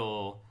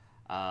perennial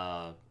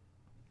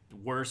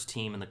worst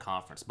team in the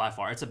conference by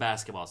far. It's a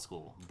basketball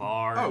school,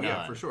 bar none.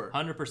 Yeah, for sure.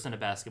 100% a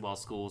basketball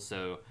school,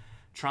 so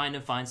trying to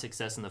find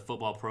success in the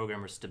football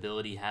program or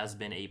stability has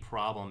been a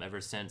problem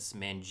ever since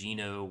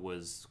Mangino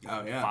was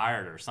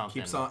fired or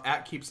something.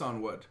 Keeps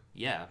on wood.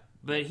 Yeah,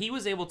 but he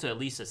was able to at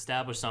least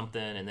establish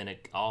something, and then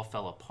it all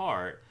fell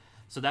apart.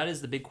 So that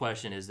is the big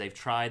question. Is they've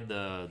tried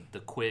the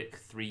quick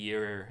 3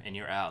 year and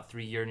you're out,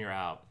 3 year and you're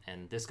out,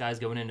 and this guy's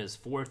going into his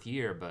 4th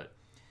year, but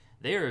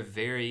they are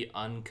very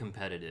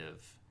uncompetitive.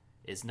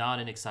 It's not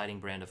an exciting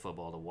brand of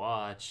football to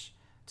watch.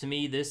 To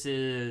me, this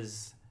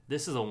is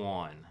a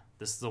 1.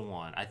 This is a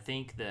 1. I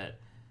think that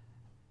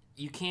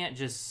you can't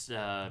just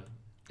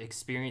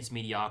experience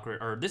mediocrity,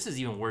 or this is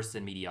even worse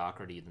than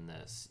mediocrity than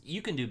this.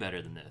 You can do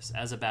better than this.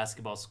 As a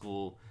basketball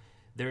school,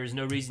 there is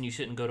no reason you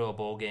shouldn't go to a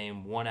bowl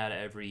game 1 out of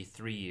every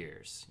 3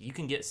 years. You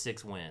can get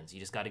 6 wins. You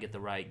just got to get the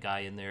right guy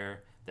in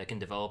there that can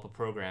develop a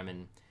program.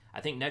 And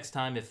I think next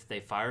time if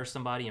they fire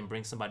somebody and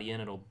bring somebody in,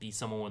 it'll be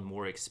someone with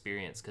more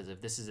experience. Because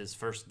if this is his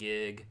first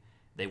gig,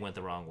 they went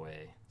the wrong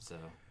way. So,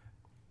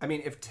 I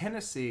mean, if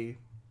Tennessee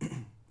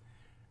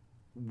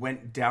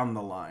went down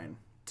the line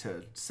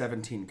to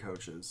 17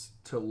 coaches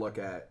to look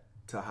at,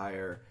 to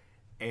hire,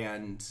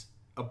 and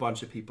a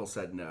bunch of people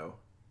said no.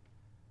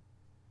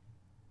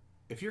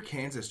 If you're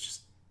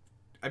Kansas,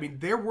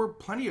 there were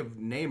plenty of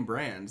name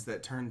brands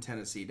that turned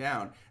Tennessee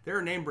down. There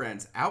are name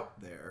brands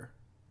out there,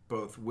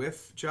 both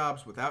with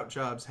jobs, without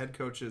jobs, head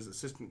coaches,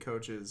 assistant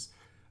coaches,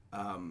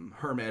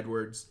 Herm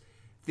Edwards.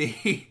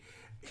 They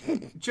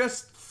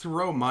just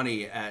throw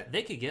money at...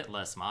 They could get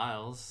Les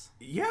Miles.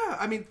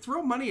 Yeah,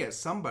 throw money at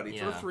somebody.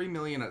 Yeah. Throw $3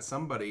 million at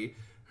somebody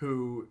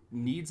who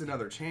needs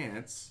another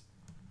chance,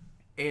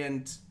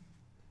 and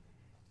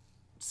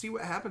see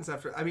what happens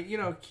after.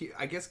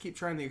 I guess keep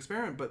trying the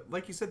experiment. But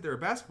like you said, they're a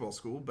basketball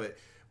school. But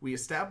we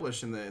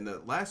established in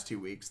the last 2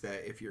 weeks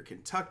that if you're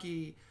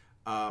Kentucky,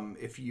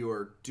 if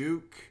you're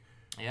Duke,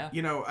 yeah,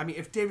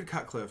 if David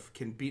Cutcliffe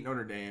can beat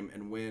Notre Dame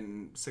and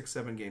win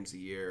 6-7 games a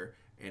year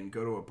and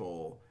go to a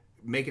bowl,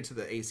 make it to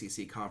the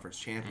ACC Conference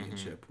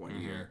Championship one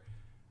year.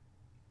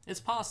 It's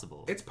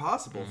possible. It's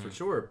possible for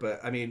sure, but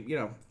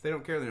if they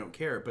don't care, they don't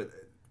care. But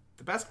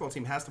the basketball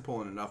team has to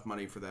pull in enough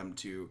money for them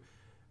to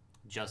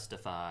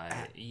justify,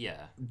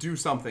 do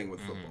something with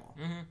football.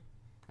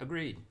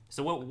 Agreed.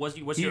 So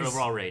what's your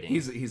overall rating?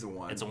 He's a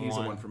 1. It's a he's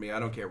 1. a 1 for me. I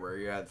don't care where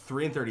you're at.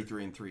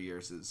 3-33 in 3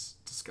 years is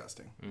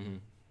disgusting.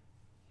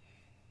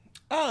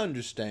 I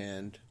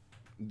understand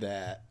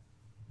that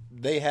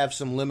they have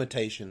some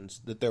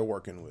limitations that they're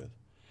working with.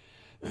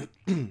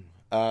 They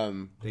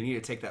need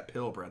to take that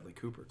pill Bradley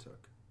Cooper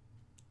took.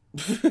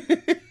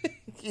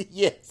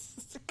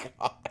 Yes.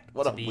 God,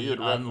 what a weird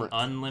reference.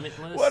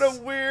 Unlimitless? What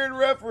a weird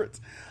reference.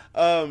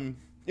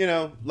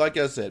 Like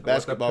I said,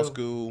 basketball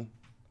school,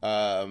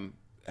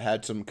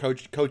 had some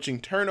coaching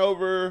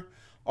turnover,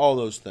 all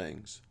those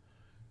things.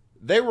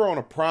 They were on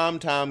a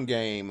primetime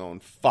game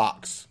on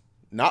Fox.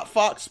 Not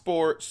Fox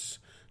Sports,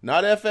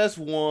 not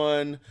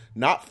FS1,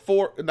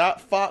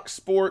 not Fox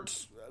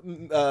Sports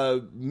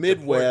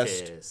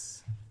Midwest.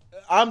 Deportes.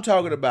 I'm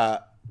talking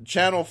about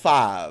Channel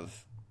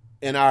 5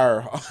 in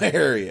our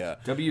area.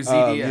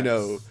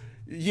 WZDX.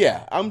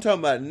 I'm talking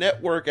about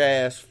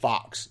network-ass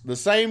Fox. The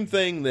same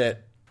thing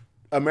that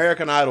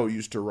American Idol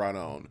used to run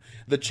on.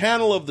 The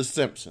channel of The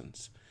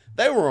Simpsons.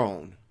 They were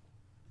on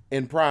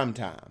in prime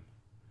time.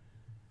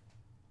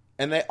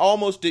 And they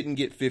almost didn't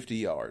get 50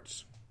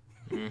 yards.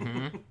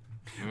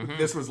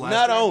 This was last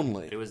Not year?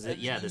 only. It was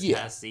this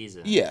past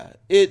season. Yeah,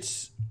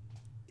 it's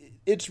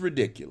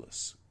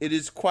ridiculous. It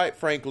is quite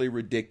frankly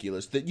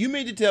ridiculous that you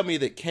mean to tell me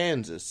that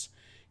Kansas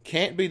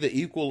can't be the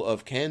equal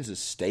of Kansas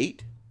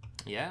State?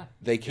 Yeah.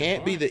 They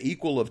can't be the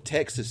equal of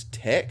Texas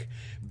Tech?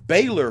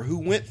 Baylor, who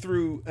went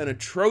through an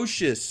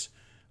atrocious...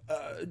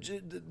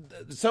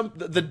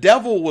 the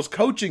devil was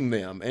coaching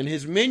them, and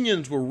his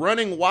minions were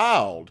running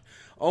wild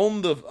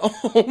on the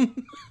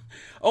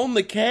on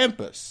the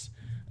campus.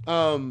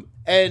 And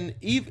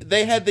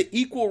they had the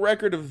equal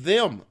record of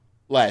them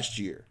last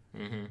year.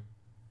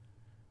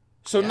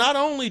 So not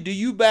only do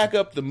you back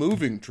up the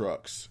moving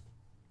trucks,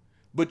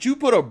 but you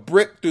put a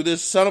brick through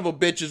this son of a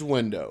bitch's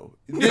window.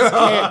 This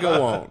can't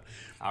go on.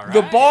 All right.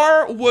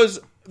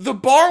 The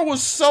bar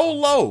was so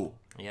low.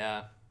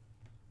 Yeah.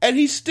 And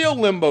he still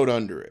limboed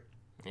under it.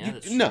 Yeah,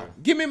 that's No, true.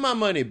 give me my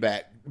money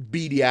back,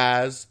 beady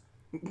eyes.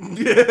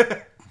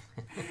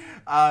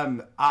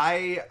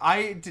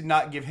 I did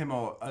not give him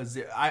a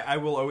zero. I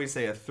will always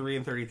say a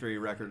 3-33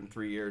 record in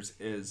 3 years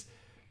is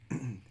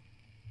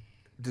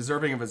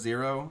deserving of a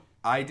 0.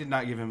 I did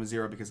not give him a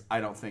 0 because I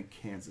don't think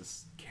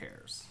Kansas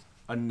cares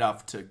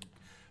enough to.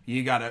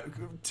 You gotta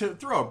to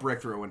throw a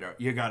brick through a window.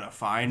 You gotta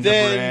find the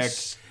brick.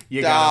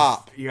 You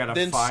gotta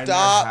Then find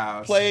stop their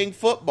house. playing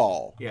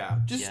football. Yeah,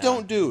 Just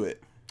don't do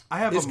it. I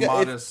have It's a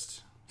got-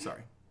 modest.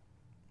 Sorry,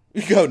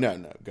 Go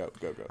go.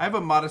 I have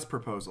a modest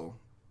proposal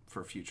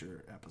for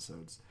future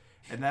episodes,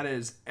 and that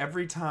is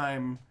every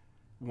time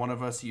one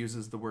of us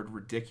uses the word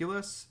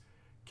ridiculous,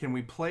 can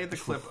we play the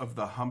clip of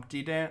the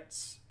Humpty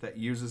dance that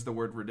uses the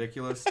word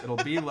ridiculous? It'll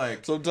be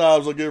like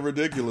Sometimes I get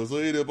ridiculous.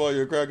 I eat up all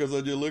your crackers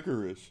and your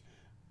licorice.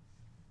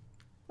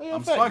 Hey,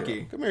 I'm fat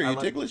spunky. girl. Come here, I you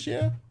like- ticklish,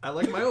 yeah? I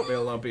like my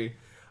oatmeal lumpy.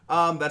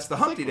 That's the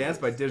Humpty Dance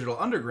by Digital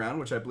Underground,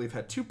 which I believe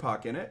had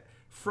Tupac in it,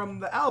 from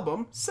the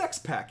album Sex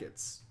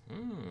Packets.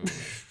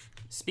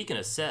 Speaking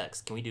of sex,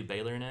 can we do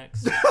Baylor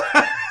next?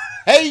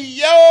 Hey,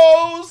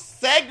 yo,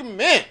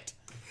 segment!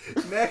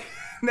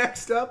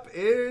 Next up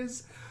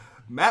is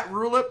Matt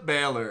Rule at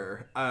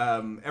Baylor.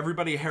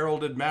 Everybody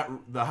heralded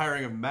the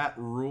hiring of Matt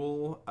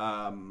Rule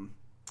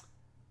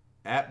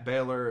at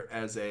Baylor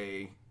as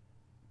a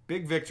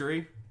big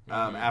victory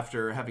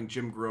after having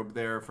Jim Grobe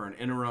there for an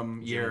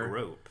interim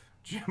year.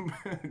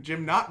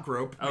 Jim not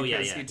Grope,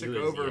 because he took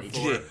over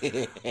for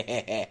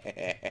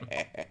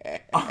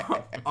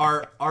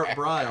Art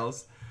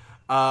Briles.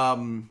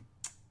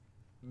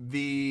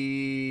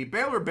 The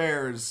Baylor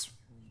Bears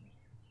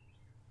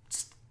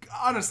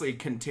honestly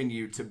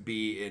continue to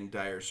be in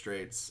dire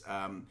straits.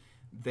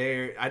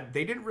 They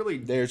didn't really...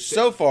 They're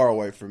so far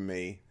away from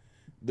me.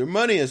 Their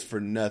money is for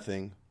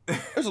nothing.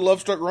 There's a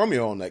Love Struck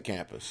Romeo on that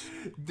campus.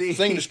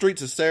 Singing the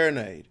streets of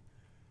Serenade.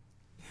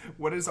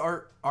 What does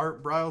Art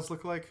Briles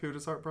look like? Who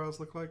does Art Briles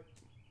look like?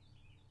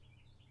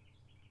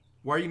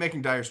 Why are you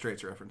making Dire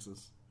Straits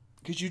references?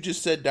 Because you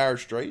just said Dire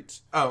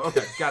Straits. Oh,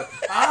 okay. Got it.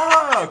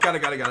 Oh, got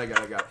it.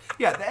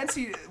 Yeah,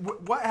 the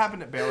what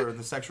happened at Baylor,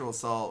 the sexual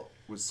assault,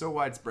 was so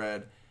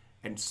widespread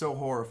and so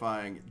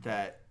horrifying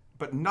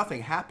but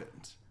nothing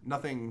happened.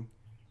 Nothing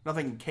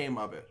came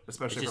of it,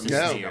 especially from the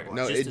NCAA.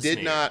 No, it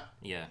did not.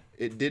 Yeah.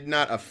 It did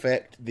not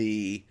affect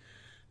the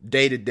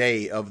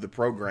day-to-day of the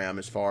program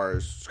as far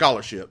as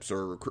scholarships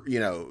or,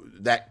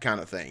 that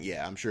kind of thing.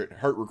 Yeah, I'm sure it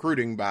hurt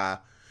recruiting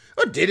or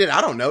did it? I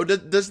don't know.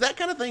 Does that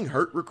kind of thing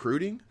hurt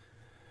recruiting?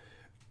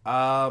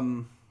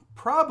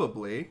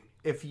 Probably.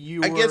 If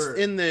you I guess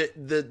in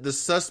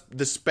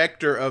the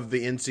specter of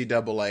the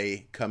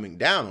NCAA coming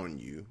down on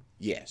you,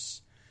 yes.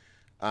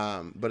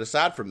 But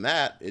aside from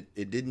that,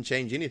 it didn't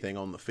change anything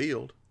on the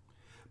field.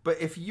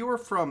 But if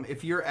you're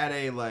at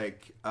a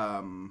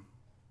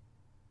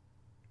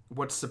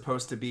what's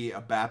supposed to be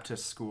a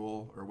Baptist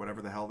school or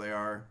whatever the hell they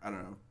are, I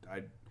don't know.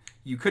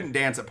 You couldn't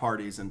dance at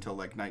parties until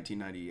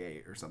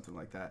 1998 or something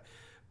like that.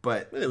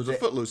 But it was a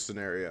Footloose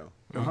scenario.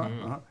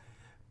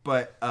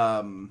 But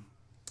maybe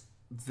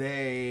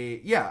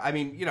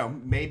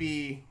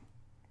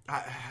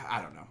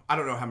I don't know. I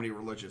don't know how many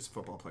religious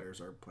football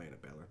players are playing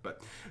at Baylor,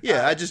 but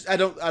yeah, I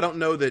don't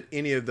know that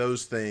any of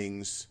those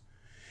things,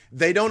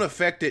 they don't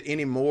affect it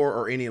any more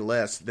or any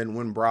less than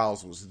when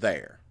Briles was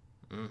there.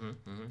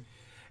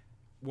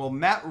 Well,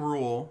 Matt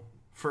Rule,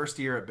 first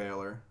year at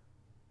Baylor,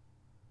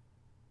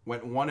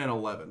 went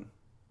 1-11.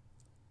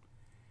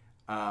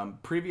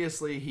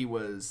 Previously, he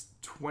was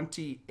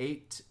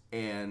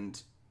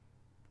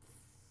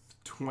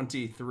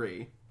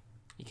 28-23.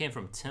 He came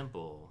from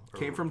Temple.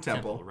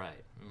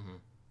 Right. Mm-hmm.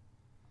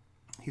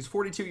 He's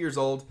 42 years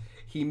old.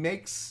 He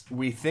makes,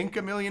 we think,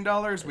 $1 million.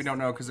 We don't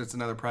know because it's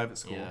another private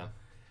school. Yeah.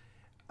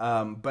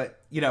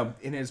 But,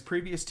 in his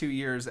previous 2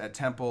 years at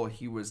Temple,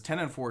 he was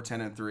 10-4,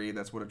 10-3.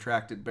 That's what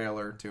attracted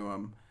Baylor to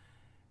him.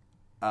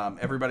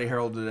 Everybody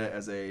heralded it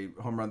as a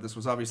home run. This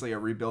was obviously a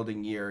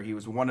rebuilding year. He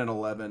was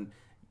 1-11.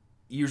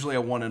 Usually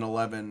a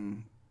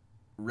 1-11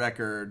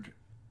 record,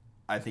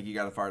 I think you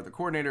got to fire the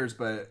coordinators.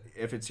 But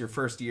if it's your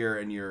first year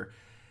and you're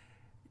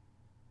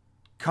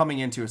coming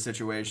into a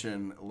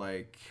situation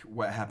like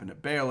what happened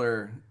at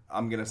Baylor,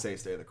 I'm going to say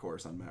stay the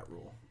course on Matt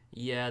Rule.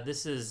 Yeah,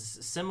 this is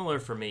similar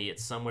for me.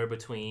 It's somewhere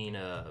between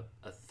a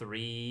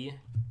 3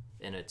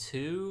 and a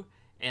 2,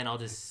 and I'll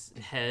just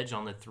hedge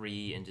on the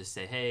 3 and just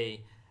say,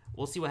 hey,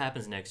 we'll see what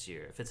happens next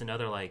year. If it's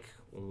another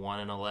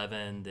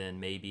 1-11,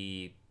 then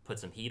maybe put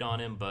some heat on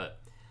him.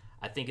 But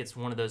I think it's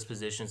one of those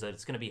positions that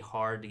it's going to be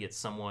hard to get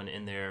someone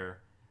in there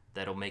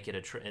that'll make it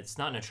it's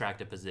not an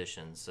attractive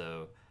position.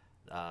 So,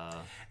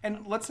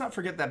 and let's not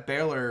forget that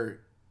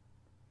Baylor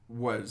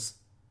was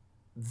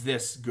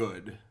this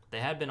good.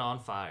 They had been on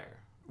fire.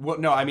 Well,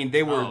 no, I mean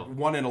they were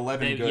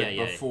 1-11 good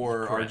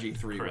before correct,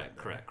 RG3.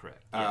 Correct.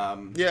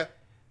 Yeah.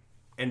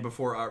 And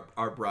before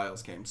Art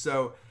Briles came.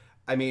 So,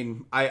 I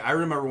mean, I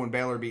remember when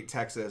Baylor beat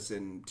Texas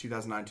in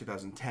 2009,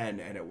 2010,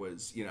 and it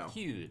was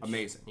huge,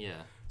 amazing.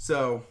 Yeah.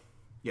 So,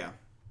 yeah.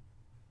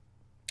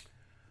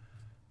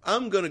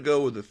 I'm going to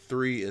go with a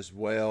 3 as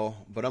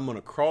well, but I'm going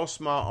to cross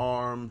my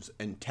arms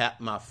and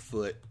tap my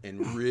foot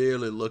and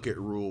really look at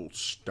Rule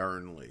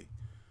sternly.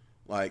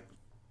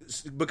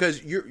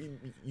 Because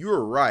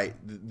you're right.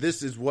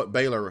 This is what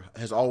Baylor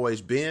has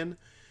always been,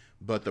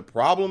 but the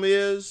problem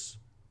is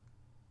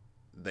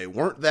they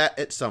weren't that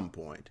at some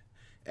point.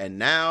 And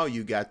now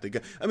you got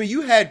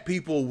you had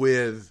people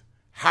with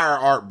hire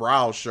Art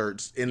Briles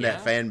shirts in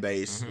that fan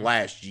base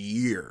last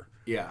year.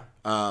 Yeah.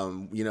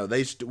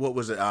 What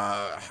was it?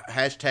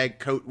 Hashtag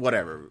coat,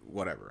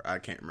 whatever. I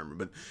can't remember,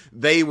 but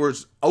they were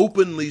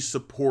openly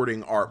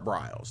supporting Art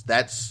Briles.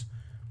 That's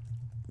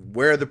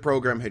where the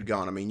program had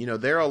gone. I mean,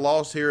 they're a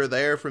loss here or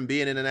there from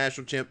being in a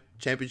national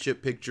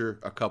championship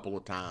picture a couple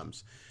of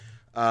times.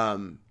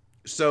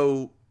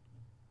 So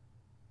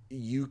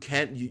you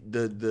can't,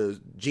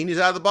 the genie's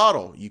out of the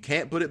bottle. You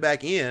can't put it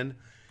back in.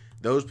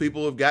 Those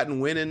people have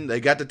gotten winning.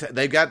 They've got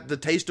the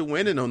taste of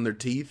winning on their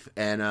teeth,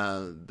 and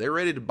they're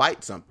ready to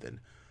bite something.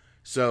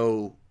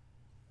 So,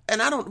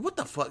 and what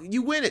the fuck?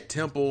 You win at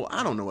Temple.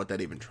 I don't know what that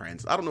even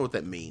translates. I don't know what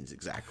that means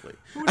exactly.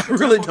 I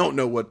really don't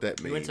know what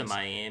that means. He went to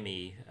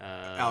Miami.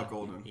 Al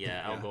Golden.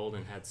 Yeah, Al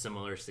Golden had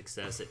similar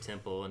success at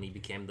Temple, and he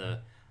became the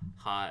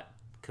hot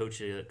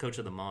coach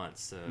of the month.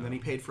 So And then he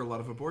paid for a lot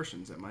of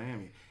abortions at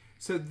Miami.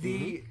 So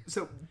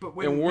but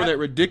when And wore that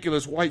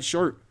ridiculous white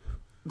shirt.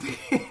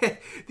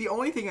 the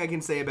only thing I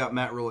can say about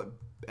Matt Rule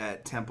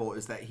at Temple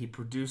is that he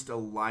produced a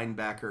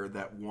linebacker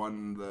that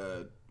won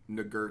the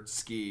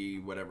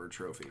Nagurski whatever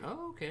trophy.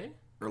 Oh, okay.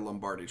 Or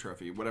Lombardi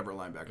trophy, whatever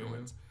linebacker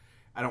wins.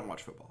 I don't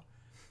watch football.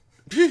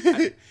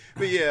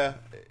 But yeah,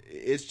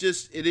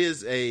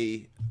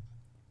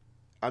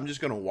 I'm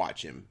just gonna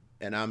watch him,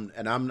 and I'm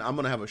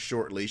gonna have a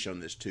short leash on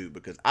this too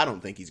because I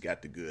don't think he's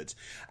got the goods.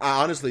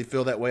 I honestly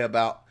feel that way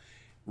about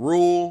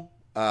Rule,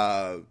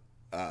 Row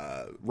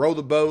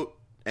the Boat,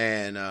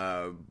 and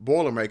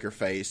Boilermaker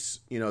Face.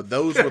 You know,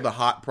 those were the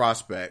hot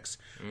prospects.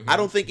 Mm-hmm. I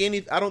don't think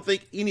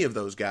any of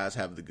those guys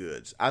have the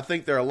goods. I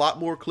think they're a lot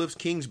more Cliff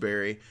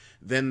Kingsbury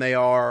than they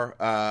are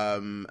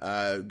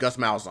Gus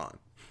Malzahn.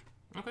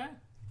 Okay.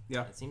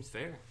 Yeah. That seems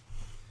fair.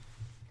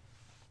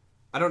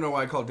 I don't know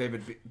why I called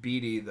David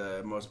Beatty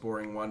the most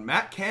boring one.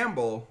 Matt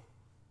Campbell,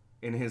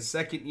 in his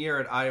second year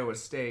at Iowa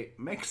State,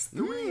 makes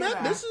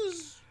This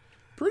is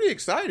pretty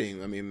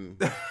exciting. I mean,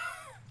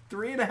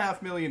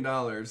 $3.5 million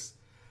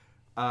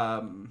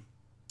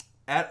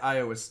at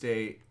Iowa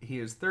State. He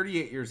is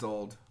 38 years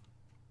old.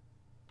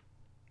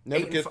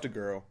 Never kissed a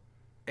girl.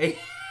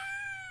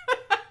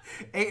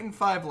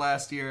 8-5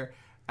 last year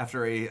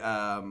after a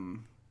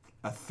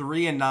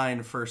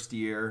 3-9 first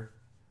year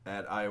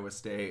at Iowa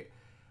State.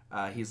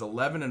 He's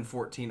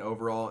 11-14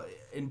 overall,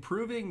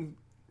 improving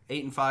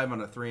 8-5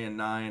 on a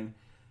 3-9.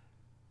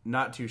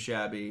 Not too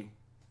shabby.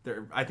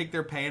 I think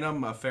they're paying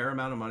him a fair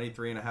amount of money,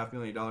 $3.5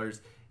 million.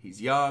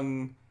 He's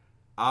young.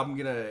 I'm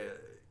gonna,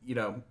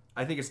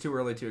 I think it's too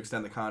early to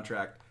extend the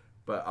contract,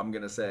 but I'm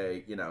gonna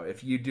say,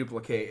 if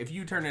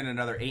you turn in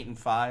another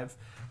 8-5,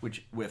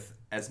 which with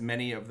as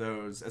many of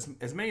those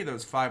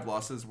 5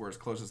 losses were as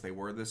close as they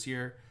were this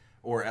year,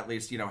 or at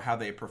least how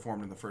they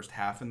performed in the first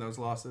half in those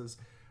losses.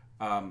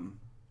 I'm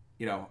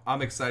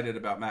excited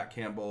about Matt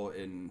Campbell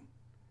in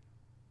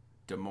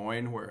Des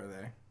Moines. Where are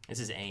they? This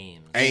is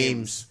Ames.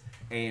 Ames.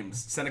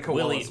 Seneca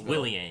Willie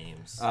Willisville.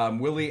 Ames.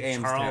 Willie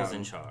Ames. Charles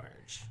in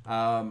charge.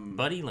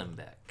 Buddy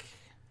Limbeck.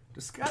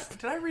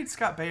 Did I read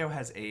Scott Baio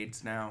has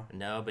AIDS now?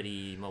 No, but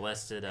he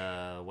molested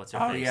what's her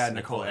Oh face? yeah,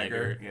 Nicole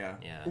Eggert. Yeah.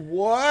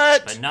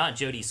 What? But not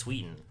Jodie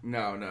Sweetin.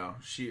 No.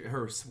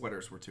 Her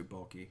sweaters were too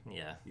bulky.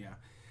 Yeah.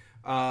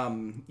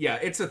 Yeah.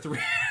 It's a 3.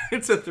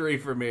 It's a 3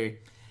 for me.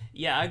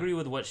 Yeah, I agree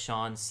with what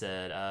Sean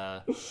said.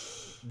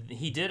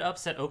 He did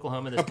upset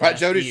Oklahoma this About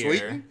past Jodie year.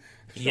 Sweetin?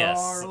 Yes.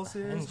 Charles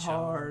is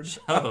hard.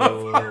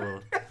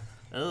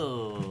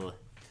 Oh.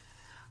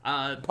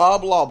 Blah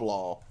blah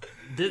blah.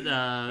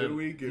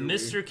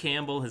 Mr.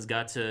 Campbell has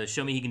got to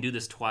show me he can do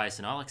this twice,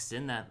 and I'll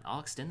extend that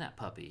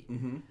puppy.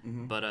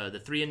 But the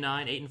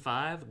 3-9,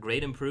 8-5,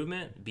 great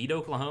improvement. Beat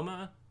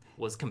Oklahoma,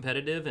 was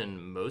competitive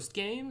in most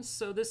games.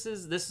 So this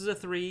is a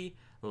 3,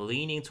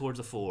 leaning towards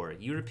a 4.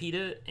 You repeat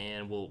it,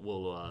 and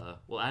we'll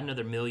add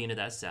another $1 million to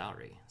that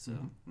salary. So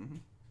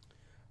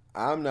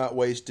I'm not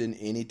wasting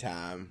any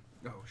time.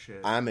 Oh shit!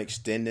 I'm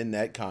extending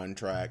that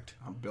contract.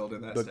 I'm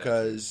building that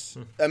because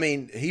I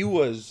mean he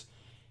was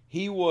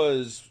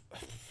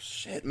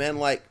shit, man,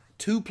 like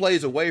 2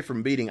 plays away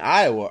from beating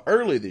Iowa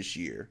early this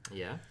year.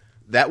 Yeah,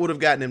 that would have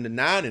gotten him to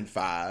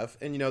 9-5,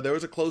 and there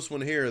was a close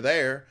one here or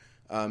there.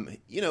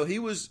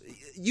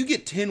 You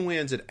get 10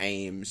 wins at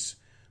Ames.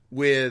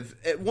 With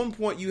at one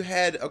point you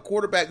had a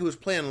quarterback who was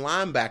playing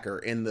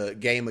linebacker in the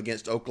game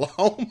against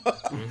Oklahoma.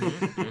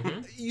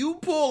 You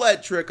pull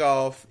that trick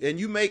off and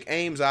you make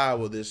Ames,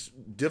 Iowa this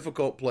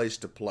difficult place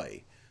to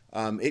play.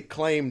 It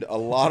claimed a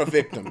lot of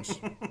victims.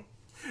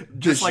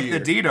 Just like the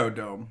Dino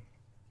Dome.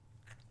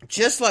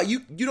 Just like you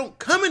don't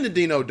come into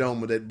Dino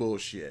Dome with that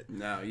bullshit.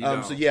 No, you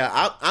don't. So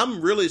yeah, I'm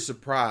really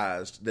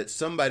surprised that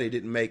somebody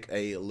didn't make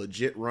a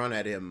legit run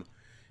at him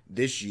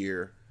this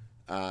year.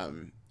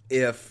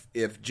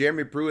 If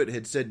Jeremy Pruitt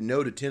had said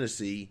no to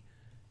Tennessee,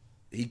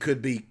 he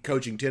could be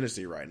coaching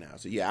Tennessee right now.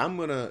 So yeah,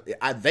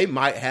 they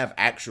might have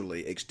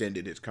actually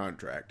extended his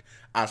contract.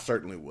 I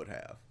certainly would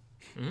have.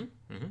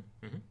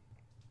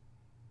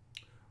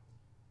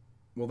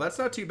 Well, that's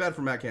not too bad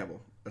for Matt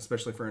Campbell,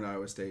 especially for an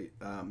Iowa State.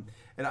 And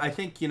I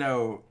think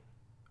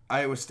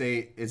Iowa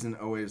State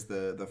isn't always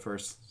the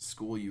first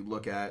school you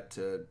look at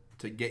to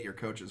get your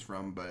coaches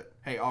from, but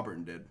hey,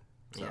 Auburn did.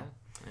 So. Yeah.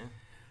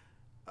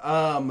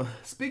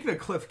 Speaking of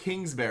Cliff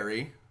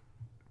Kingsbury,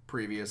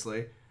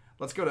 previously,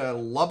 let's go to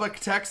Lubbock,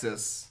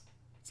 Texas.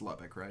 It's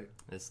Lubbock, right?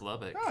 It's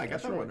Lubbock. Oh, I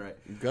got that one right.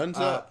 Guns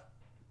up.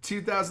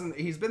 2000.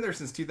 He's been there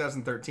since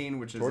 2013,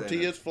 which is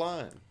Tortillas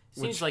flying.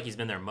 Seems like he's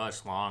been there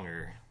much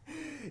longer.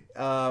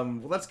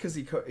 Well, that's because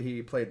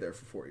he played there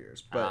for 4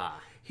 years. But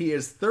he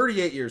is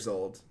 38 years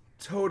old.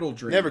 Total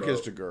dream. Never boat.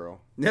 kissed a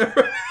girl.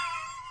 Never.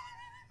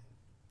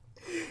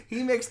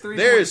 He makes 3.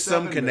 There is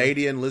some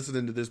Canadian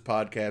listening to this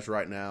podcast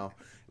right now,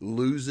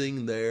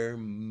 losing their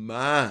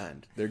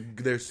mind.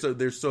 They're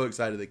so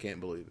excited they can't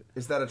believe it.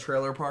 Is that a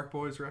Trailer Park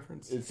Boys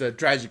reference? It's a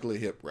Tragically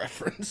Hip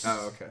reference.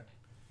 Oh,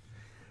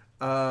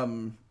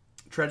 okay.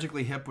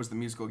 Tragically Hip was the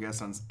musical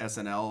guest on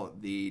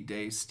SNL the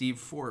day Steve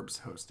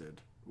Forbes hosted.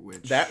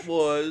 That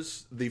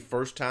was the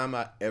first time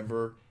I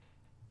ever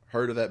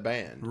heard of that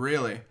band.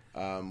 Really?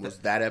 Was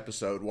that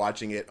episode,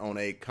 watching it on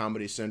a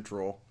Comedy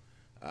Central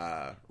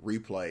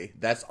replay.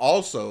 That's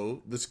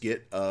also the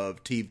skit of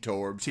Steve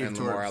Torbs and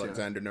Lamar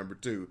Alexander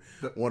 #2.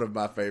 One of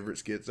my favorite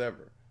skits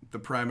ever. The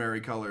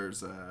Primary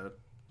Colors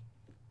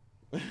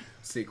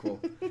sequel.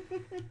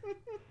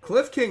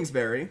 Cliff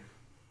Kingsbury,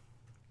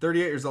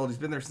 38 years old. He's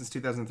been there since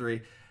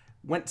 2003.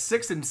 Went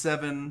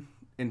 6-7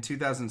 in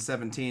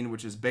 2017,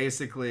 which is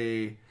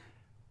basically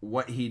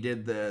what he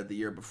did the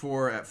year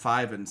before at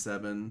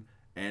 5-7,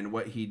 and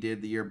what he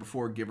did the year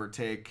before, give or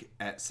take,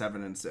 at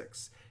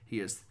 7-6. He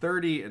is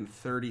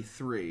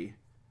 30-33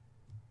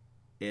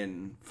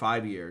 in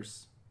 5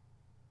 years.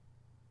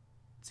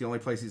 It's the only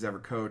place he's ever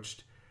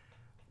coached.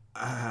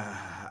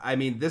 I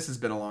mean, this has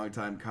been a long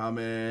time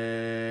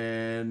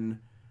coming.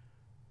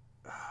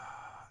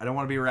 I don't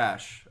want to be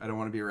rash.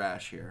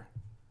 Here.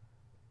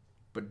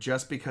 But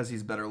just because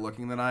he's better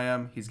looking than I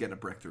am, he's getting a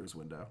brick through his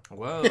window.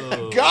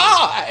 Whoa.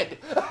 God!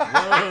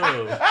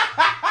 Whoa.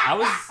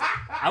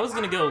 I was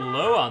going to go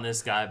low on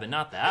this guy, but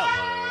not that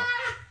low.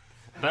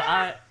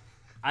 But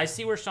I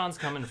see where Sean's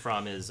coming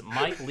from. Is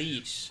Mike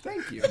Leach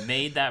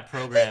made that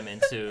program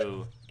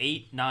into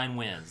 8-9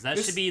 wins. That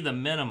should be the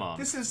minimum.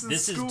 This is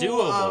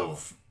doable.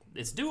 Of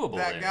it's doable.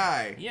 That there.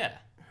 guy. Yeah.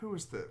 Who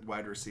was the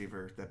wide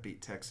receiver that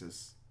beat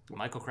Texas?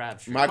 Michael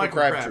Crabtree. Michael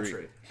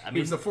Crabtree. He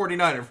was a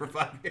 49er for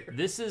 5 years.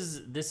 This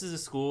is a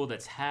school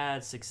that's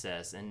had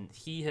success, and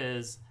he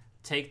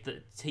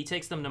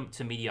takes them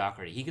to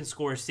mediocrity. He can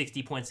score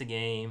 60 points a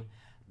game.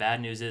 Bad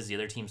news is the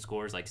other team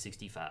scores like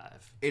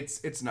 65.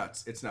 It's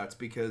nuts. It's nuts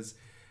because,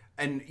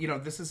 and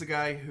this is a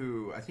guy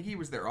who I think he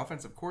was their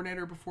offensive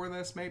coordinator before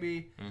this.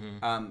 Maybe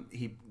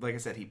he, like I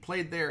said, he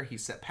played there. He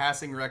set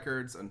passing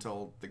records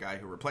until the guy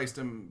who replaced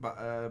him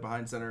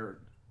behind center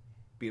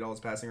beat all his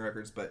passing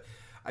records. But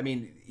I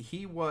mean,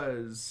 he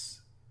is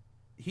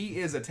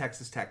a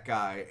Texas Tech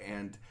guy,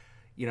 and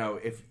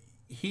if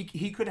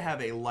he could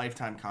have a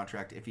lifetime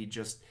contract if he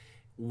just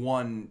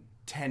won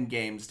 10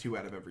 games 2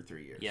 out of every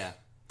 3 years. Yeah.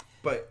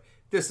 But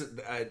this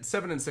 7-6,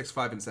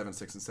 5-7,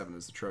 6-7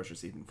 is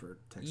atrocious even for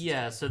Texas.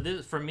 Yeah.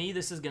 So for me,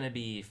 this is going to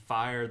be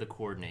fire the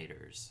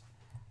coordinators.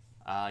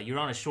 You're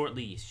on a short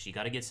leash. You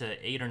got to get to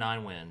 8 or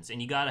 9 wins,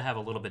 and you got to have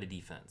a little bit of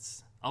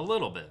defense. A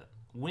little bit.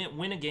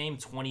 Win a game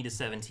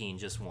 20-17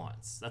 just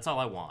once. That's all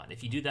I want.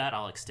 If you do that,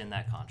 I'll extend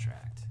that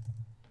contract.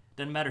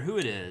 Doesn't matter who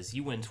it is.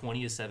 You win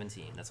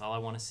 20-17. That's all I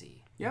want to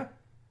see. Yeah.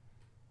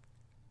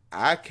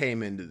 I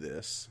came into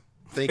this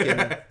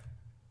thinking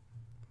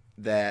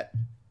that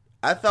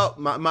I thought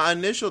my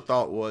initial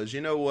thought was,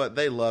 you know what,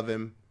 they love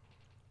him.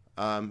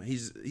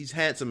 He's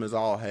handsome as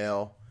all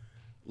hell.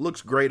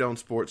 Looks great on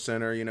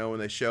SportsCenter, when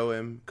they show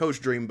him.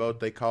 Coach Dreamboat,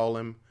 they call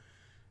him.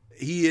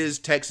 He is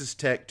Texas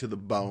Tech to the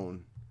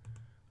bone.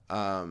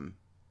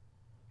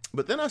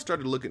 But then I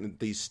started looking at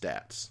these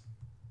stats.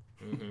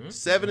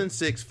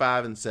 7-6,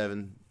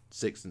 5-7,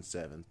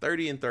 6-7,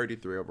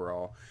 30-33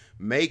 overall,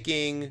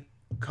 making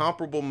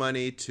comparable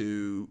money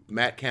to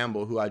Matt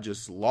Campbell, who I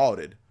just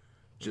lauded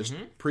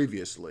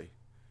previously.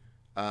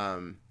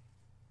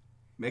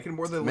 Making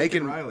more than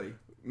Lincoln Riley.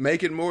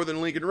 Making more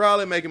than Lincoln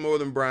Riley, making more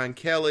than Brian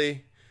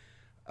Kelly.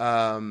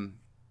 And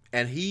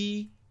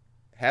he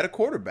had a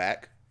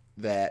quarterback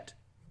that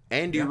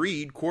Andy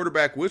Reid,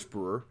 quarterback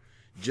whisperer,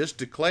 just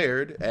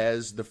declared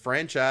as the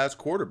franchise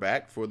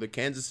quarterback for the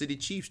Kansas City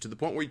Chiefs, to the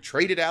point where he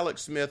traded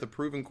Alex Smith, a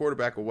proven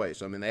quarterback, away.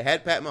 So, I mean, they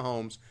had Pat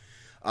Mahomes.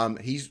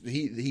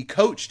 He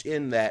coached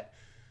in that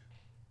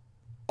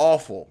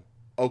awful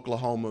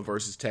Oklahoma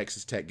versus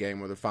Texas Tech game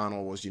where the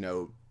final was,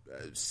 68-64.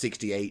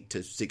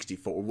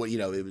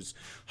 Well, it was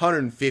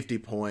 150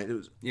 points. It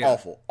was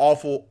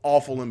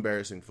awful,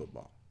 embarrassing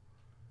football.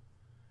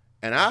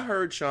 And I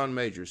heard Sean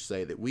Majors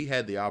say that we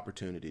had the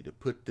opportunity to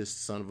put this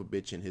son of a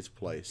bitch in his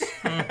place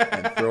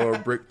and throw a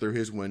brick through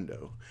his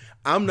window.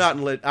 I'm not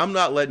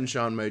letting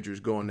Sean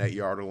Majors go in that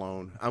yard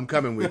alone. I'm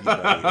coming with you,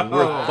 buddy. And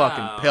we're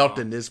fucking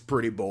pelting this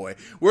pretty boy.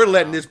 We're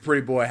letting this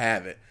pretty boy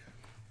have it.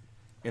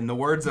 In the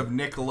words of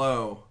Nick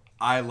Lowe,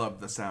 I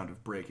love the sound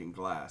of breaking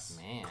glass.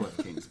 Man. Cliff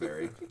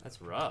Kingsbury.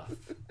 That's rough.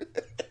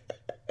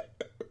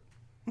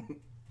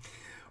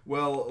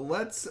 Well,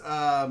 let's.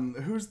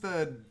 Who's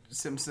the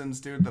Simpsons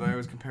dude that I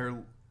always compare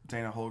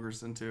Dana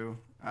Holgerson to?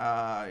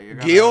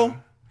 Gil.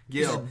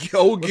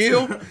 Old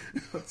Gil.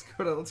 Let's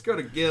go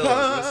to Gil.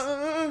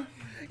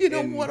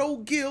 What,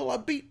 old Gil? I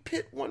beat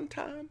Pitt one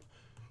time.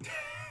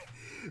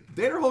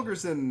 Dana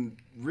Holgerson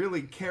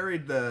really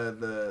carried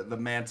the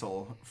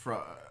mantle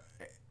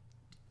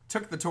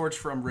took the torch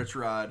from Rich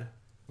Rod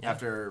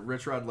after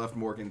Rich Rod left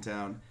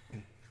Morgantown.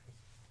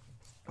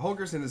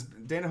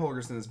 Dana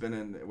Holgerson has been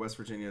in West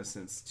Virginia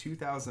since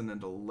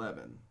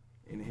 2011.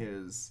 In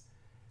his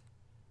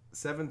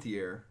 7th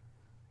year,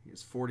 he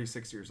is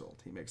 46 years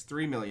old. He makes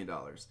 $3 million.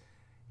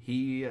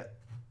 He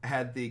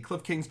had the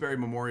Cliff Kingsbury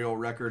Memorial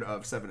record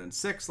of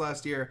 7-6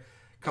 last year,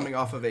 coming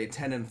off of a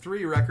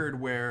 10-3 record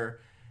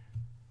where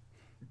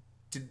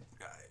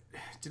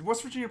Did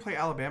West Virginia play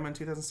Alabama in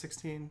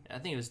 2016? I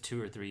think it was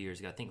 2 or 3 years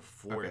ago. I think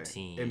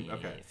 14.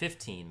 Okay.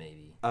 15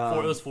 maybe. It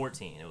was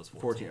 14. It was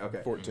 14. 14.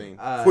 Okay. 14.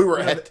 We were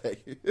at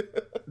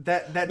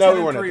that. No, 10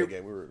 we weren't and 3, at that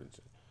game. We were.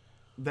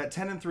 That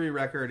 10-3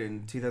 record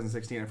in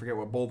 2016. I forget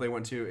what bowl they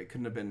went to. It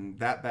couldn't have been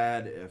that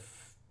bad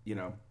if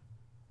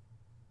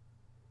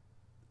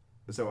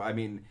So I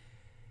mean,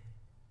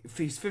 if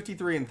he's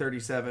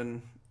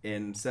 53-37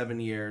 in 7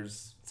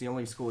 years, it's the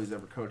only school he's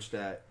ever coached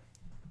at.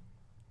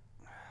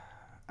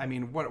 I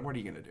mean, what are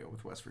you going to do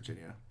with West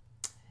Virginia?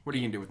 What are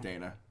you going to do with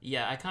Dana?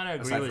 Yeah, I kind of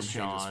agree Aside with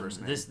from change his Sean. first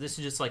name. This is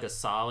just like a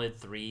solid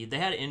 3. They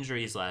had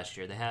injuries last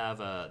year. They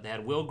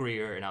had Will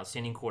Grier, an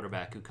outstanding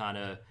quarterback, who kind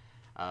of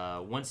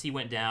once he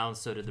went down,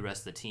 so did the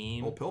rest of the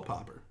team. Old pill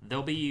popper.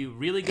 They'll be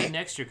really good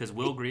next year because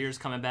Will Grier's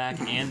coming back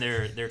and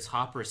their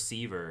top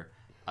receiver.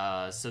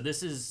 So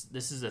this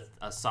is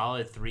a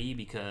solid 3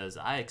 because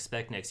I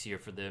expect next year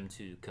for them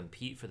to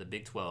compete for the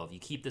Big 12. You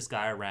keep this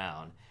guy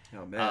around.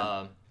 Oh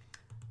man.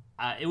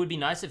 It would be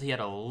nice if he had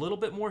a little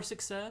bit more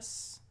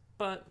success,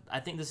 but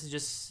I think this is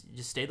just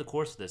stay the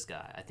course with this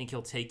guy. I think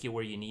he'll take you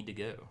where you need to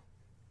go.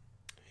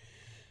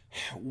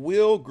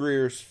 Will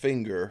Grier's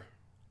finger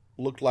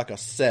looked like a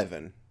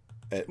 7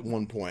 at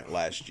one point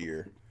last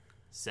year.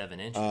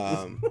 7 inches.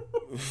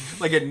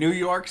 Like a New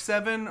York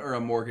 7 or a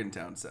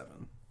Morgantown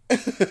 7?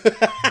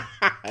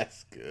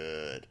 That's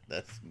good.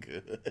 That's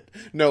good.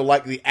 No,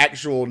 like the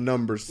actual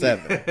number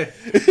 7.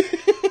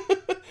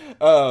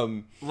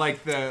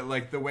 Like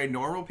the way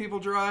normal people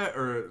draw it,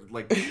 or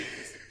like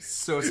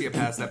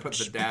sociopaths that put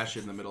the dash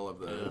in the middle of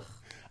the.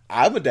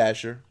 I'm a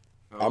dasher.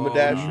 I'm a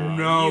dasher.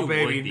 No, You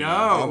baby, would be. no.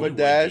 I'm a be.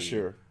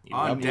 dasher.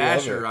 On I'm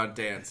Dasher, loving it. on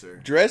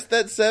Dancer. Dress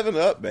that 7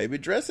 up, baby.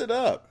 Dress it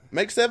up.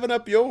 Make 7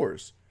 up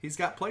yours. He's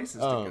got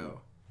places to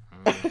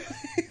go.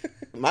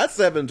 My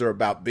 7s are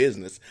about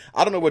business.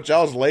 I don't know what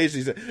y'all's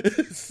lazy.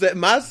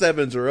 My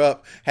 7s are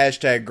up.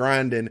 Hashtag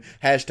grinding.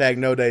 Hashtag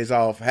no days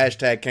off.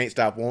 Hashtag can't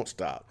stop, won't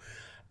stop.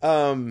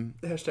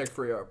 Hashtag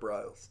free Art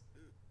Briles.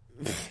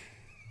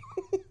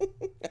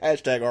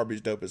 Hashtag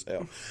Arby's dope as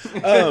hell.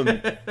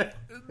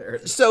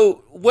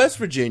 So West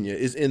Virginia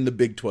is in the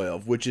Big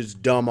 12, which is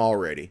dumb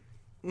already.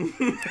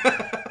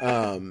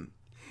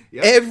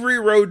 Every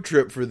road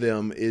trip for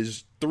them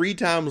is 3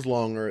 times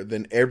longer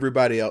than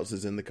everybody else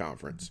is in the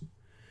conference.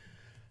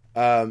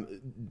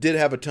 Did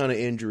have a ton of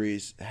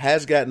injuries,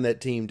 has gotten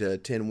that team to a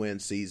 10-win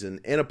season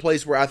in a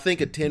place where I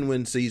think a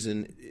 10-win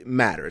season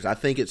matters. I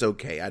think it's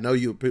okay. I know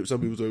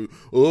some people say,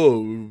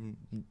 oh,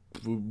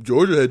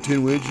 Georgia had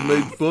 10 wins, you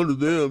made fun of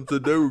them,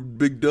 said they were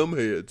big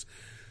dumbheads.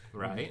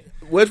 Right.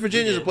 West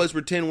Virginia is a place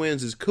where 10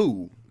 wins is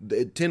cool.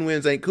 10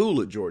 wins ain't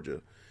cool at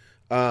Georgia.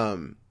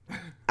 I'm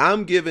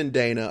giving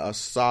Dana a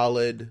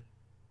solid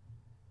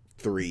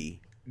 3.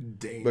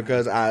 Dana.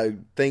 Because I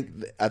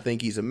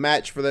think he's a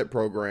match for that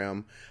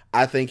program.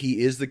 I think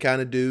he is the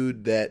kind of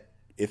dude that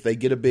if they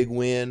get a big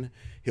win,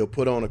 he'll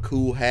put on a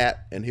cool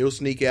hat and he'll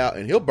sneak out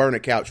and he'll burn a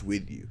couch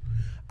with you.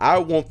 I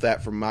want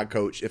that from my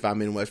coach if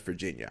I'm in West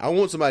Virginia. I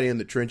want somebody in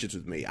the trenches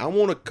with me. I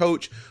want a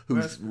coach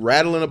who's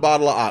rattling a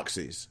bottle of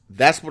Oxys.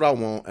 That's what I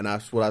want, and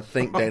that's what I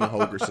think Dana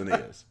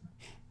Holgorsen is.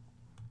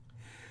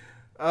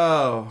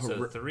 Oh.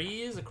 So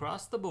 3 is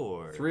across the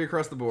board. 3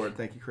 across the board.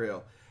 Thank you,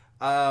 Creel.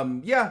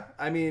 Yeah,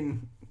 I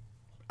mean,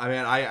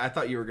 I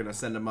thought you were going to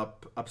send him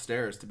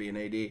upstairs to be an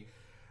AD.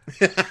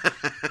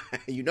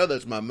 You know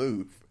that's my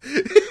move.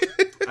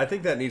 I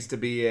think that needs to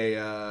be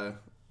a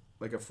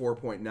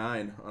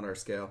 4.9 on our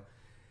scale.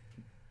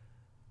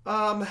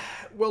 Well,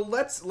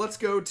 let's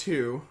go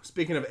to,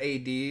 speaking of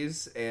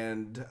ADs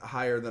and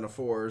higher than a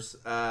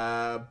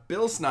 4s,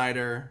 Bill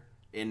Snyder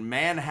in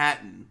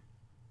Manhattan,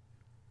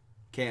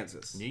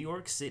 Kansas. New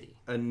York City.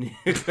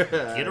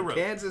 Get a rope.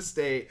 Kansas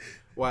State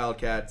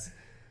Wildcats,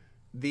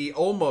 the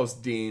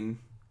almost dean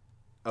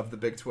of the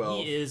Big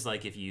 12. He is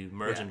like if you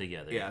merge them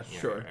together. Yeah,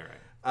 sure.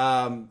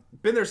 Right.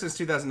 Been there since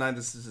 2009.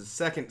 This is his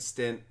second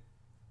stint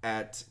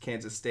at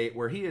Kansas State,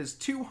 where he is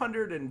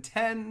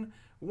 210,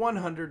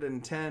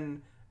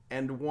 110,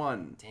 and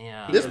 1.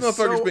 Damn. This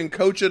motherfucker's been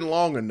coaching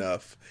long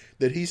enough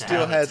that he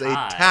still have a has a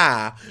tie.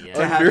 tie Yeah.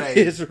 To under have a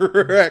his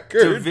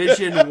record.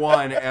 Division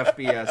 1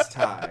 FBS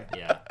tie.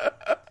 Yeah.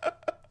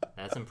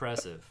 That's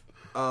impressive.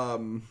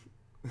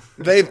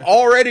 They've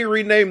already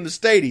renamed the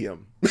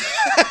stadium.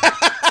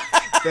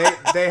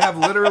 They have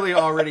literally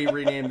already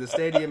renamed the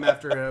stadium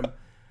after him.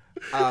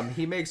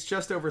 He makes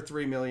just over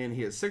 $3 million.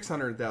 He is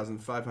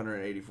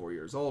 600,584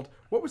 years old.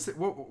 What was it?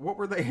 What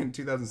were they in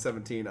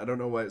 2017? I don't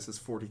know why it says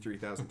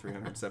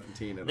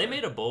 43,317. They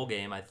made a bowl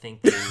game. I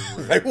think they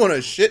They won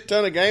a shit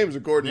ton of games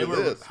according They to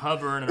were this.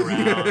 hovering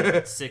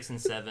around 6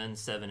 and 7,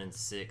 7 and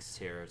 6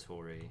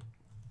 territory.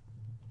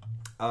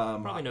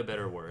 Probably no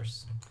better or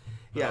worse.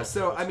 Yeah.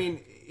 So I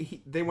mean,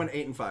 they went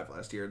 8 and 5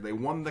 last year. They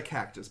won the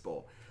Cactus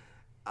Bowl.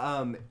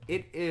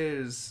 It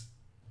is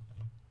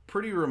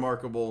pretty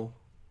remarkable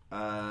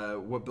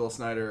what Bill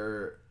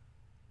Snyder,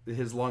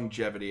 his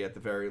longevity at the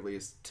very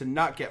least, to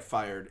not get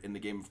fired in the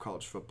game of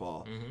college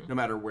football, no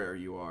matter where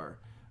you are.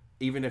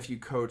 Even if you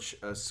coach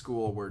a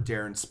school where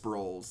Darren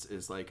Sproles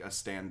is like a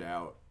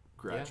standout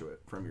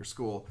graduate from your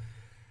school.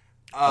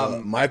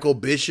 Michael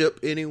Bishop,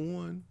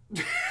 anyone?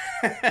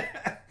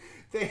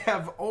 They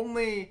have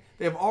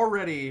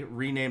already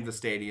renamed the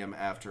stadium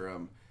after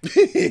him.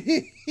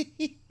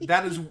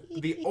 That is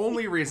the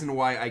only reason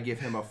why I give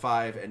him a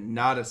 5 and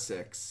not a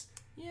 6.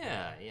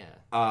 Yeah.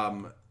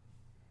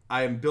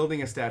 I am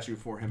building a statue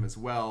for him as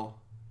well.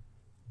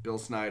 Bill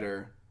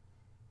Snyder,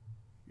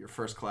 you're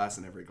first class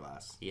in every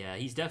glass. Yeah,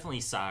 he's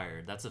definitely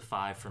sired. That's a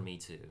 5 for me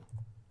too.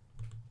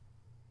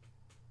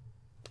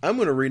 I'm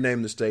going to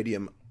rename the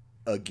stadium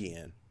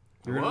again.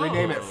 You're going to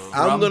rename it from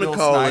I'm going to Bill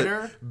call Snyder?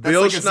 it That's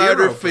Bill like a Snyder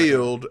 0 for him.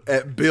 Field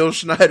at Bill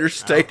Snyder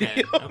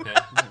Stadium. Okay.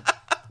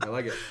 I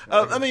like it.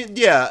 I mean,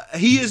 yeah,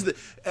 he is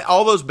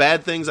all those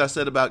bad things I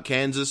said about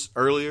Kansas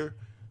earlier.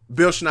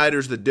 Bill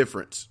Snyder's the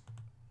difference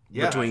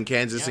between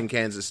Kansas and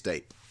Kansas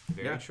State.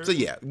 Very true. So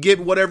yeah,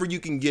 give whatever you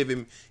can give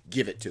him,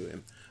 give it to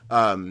him.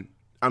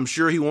 I'm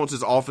sure he wants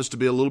his office to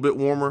be a little bit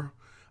warmer.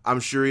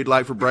 I'm sure he'd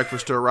like for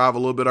breakfast to arrive a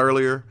little bit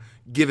earlier.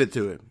 Give it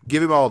to him.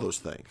 Give him all those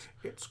things.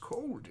 It's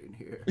cold in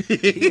here.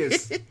 He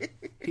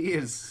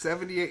is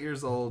 78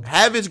 years old.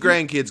 Have his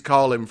grandkids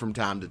call him from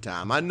time to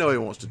time. I know he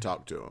wants to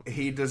talk to him.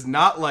 He does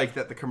not like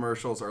that the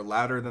commercials are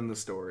louder than the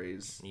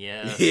stories.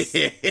 Yes.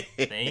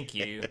 Thank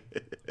you.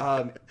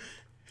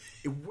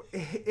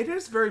 It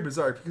is very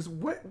bizarre because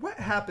what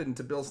happened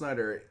to Bill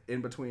Snyder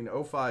in between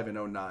 05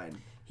 and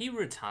 09? He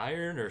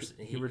retired, or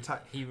He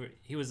retired.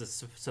 He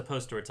was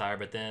supposed to retire,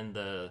 but then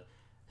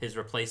his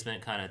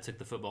replacement kind of took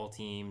the football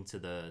team to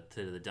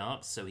the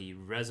dumps, so he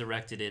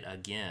resurrected it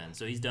again.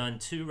 So he's done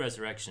 2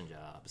 resurrection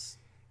jobs.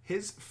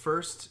 His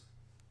first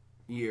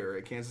year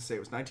at Kansas State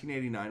was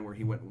 1989, where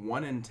he went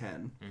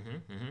 1-10.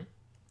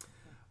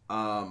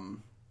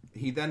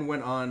 He then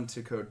went on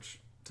to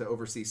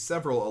oversee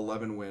several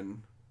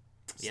 11-win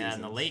seasons. Yeah,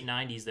 in the late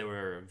 90s, they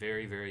were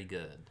very, very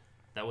good.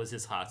 That was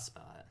his hot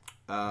spot.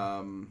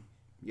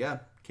 Yeah,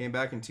 came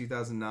back in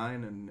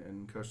 2009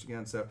 and coached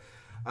again. So,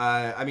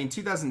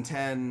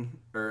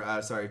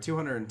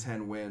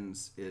 210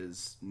 wins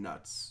is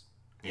nuts.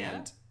 Yeah.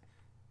 And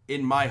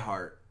in my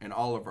heart, and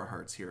all of our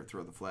hearts here at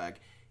Throw the Flag,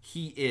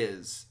 he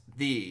is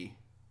the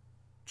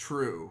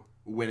true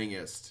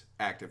winningest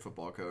active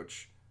football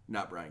coach,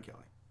 not Brian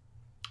Kelly.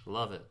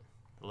 Love it.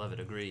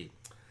 Agreed.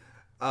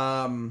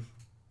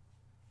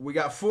 We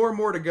got 4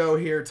 more to go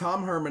here.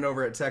 Tom Herman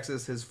over at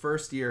Texas, his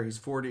first year, he's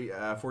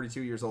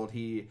 42 years old.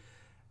 He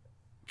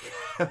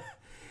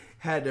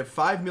had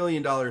 $5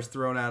 million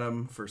thrown at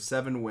him for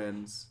 7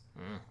 wins.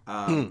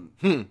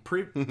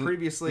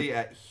 Previously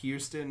at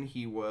Houston,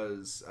 he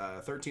was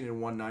 13-1,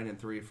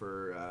 9-3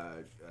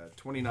 for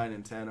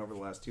 29-10 over the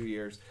last 2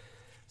 years.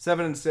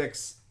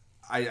 7-6.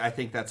 I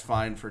think that's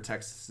fine for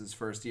Texas's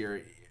first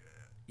year.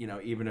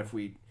 Even if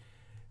we,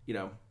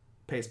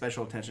 pay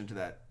special attention to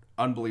that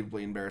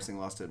unbelievably embarrassing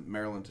loss to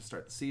Maryland to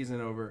start the season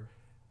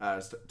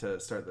to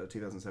start the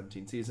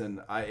 2017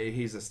 season.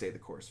 He's a stay the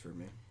course for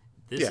me.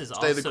 This is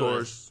stay the also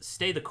course.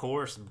 Stay the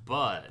course,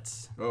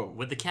 but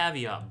with the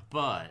caveat,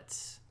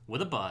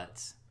 with a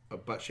but. A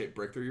butt-shaped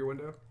brick through your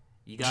window?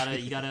 You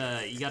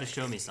gotta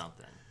show me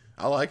something.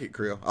 I like it,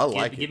 Creel. I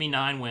like Give it. me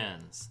 9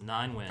 wins.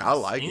 9 wins. I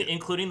like it.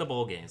 Including the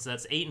bowl games. So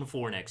that's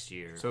 8-4 next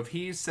year. So if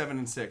he's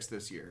 7-6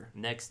 this year,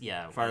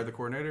 fire the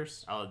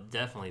coordinators? I'll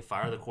definitely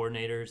fire the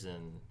coordinators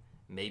and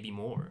maybe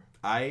more.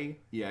 On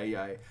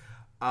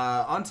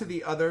to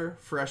the other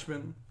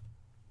freshman,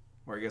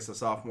 or I guess a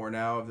sophomore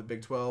now of the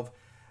Big 12.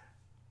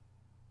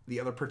 The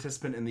other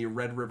participant in the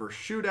Red River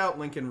Shootout,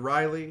 Lincoln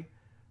Riley,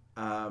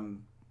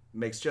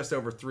 makes just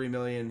over $3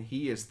 million.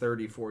 He is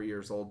 34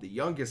 years old, the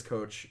youngest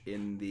coach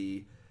in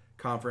the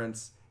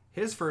conference.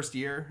 His first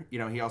year,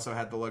 he also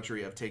had the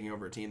luxury of taking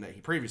over a team that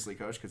he previously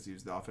coached because he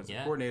was the offensive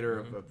coordinator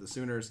of the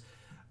Sooners.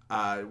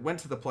 Went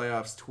to the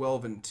playoffs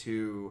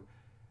 12-2.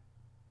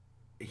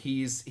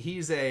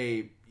 He's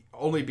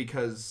only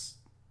because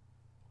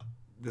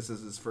this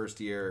is his first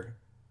year.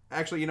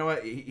 Actually, you know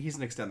what? He's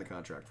an extend the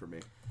contract for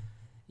me.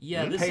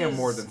 Yeah, pay him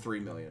more than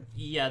 $3 million.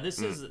 Yeah, this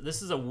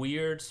is a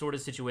weird sort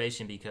of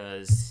situation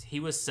because he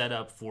was set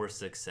up for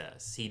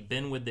success. He'd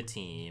been with the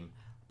team.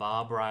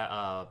 Bob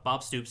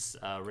Stoops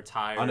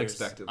retires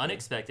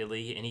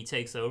unexpectedly, and he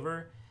takes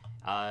over.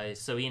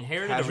 So he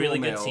inherited a really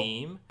good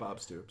team. Bob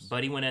Stoops,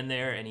 but he went in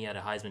there and he had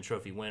a Heisman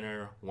Trophy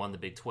winner, won the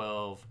Big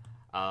 12.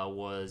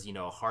 Was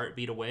a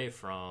heartbeat away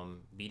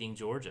from beating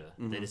Georgia.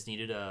 Mm-hmm. They just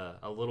needed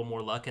a little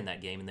more luck in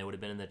that game, and they would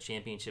have been in the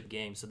championship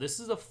game. So this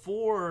is a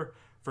 4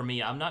 for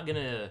me. I'm not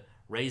gonna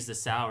raise the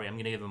salary. I'm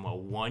gonna give him a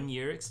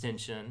 1-year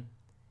extension,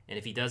 and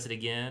if he does it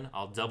again,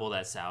 I'll double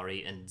that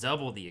salary and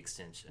double the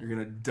extension. You're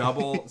gonna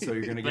double, so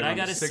you're gonna give him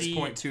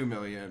 $6.2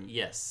 million.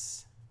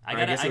 Yes,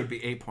 I guess it would be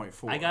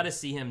 8.4. I got to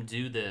see him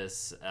do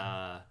this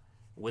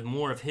with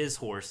more of his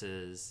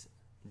horses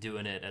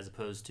doing it as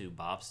opposed to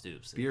Bob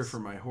Stoops. Beer for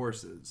my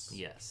horses.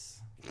 Yes.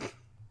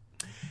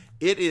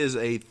 It is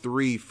a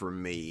 3 for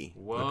me.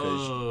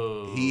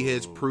 Whoa. Because he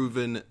has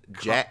proven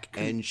jack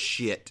and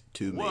shit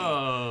to me.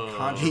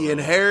 Whoa. He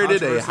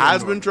inherited a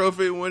Heisman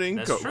Trophy winning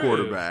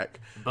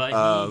quarterback.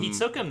 But he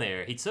took him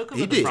there. He took him.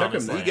 He did. He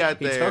got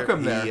there. He took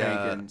him there,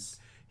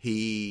 Hankins.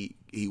 He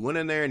went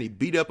in there and he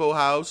beat up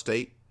Ohio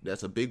State.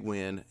 That's a big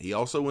win. He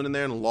also went in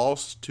there and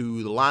lost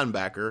to the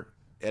linebacker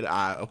at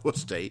Iowa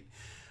State.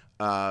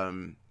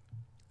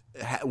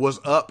 Was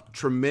up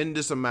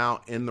tremendous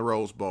amount in the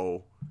Rose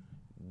Bowl.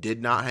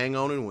 Did not hang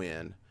on and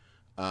win.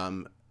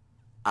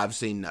 I've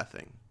seen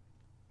nothing.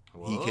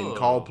 Whoa. He can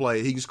call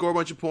play. He can score a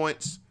bunch of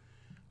points.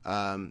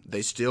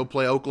 They still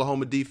play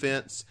Oklahoma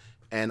defense,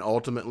 and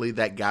ultimately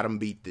that got him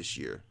beat this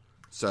year.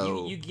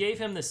 So you gave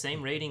him the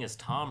same rating as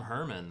Tom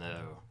Herman,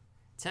 though.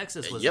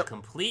 Texas was a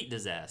complete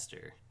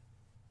disaster.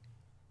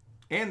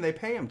 And they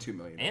pay him $2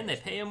 million. And they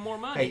pay him more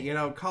money.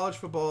 Hey, college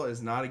football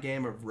is not a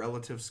game of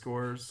relative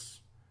scores.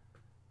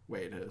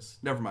 Wait, it is.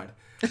 Never mind.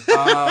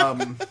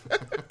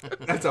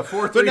 That's a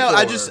 4-3-4. But no,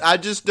 I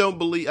just don't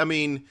believe. I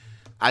mean,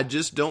 I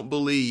just don't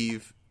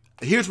believe.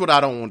 Here's what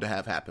I don't want to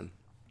have happen.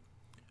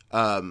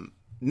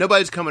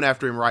 Nobody's coming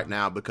after him right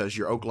now because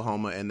you're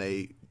Oklahoma and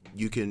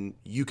you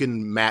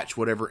can match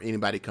whatever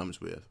anybody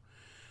comes with.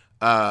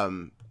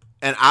 And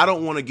I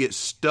don't want to get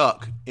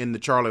stuck in the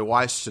Charlie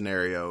Weiss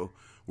scenario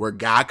where a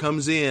guy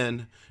comes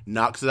in,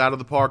 knocks it out of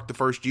the park the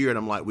first year, and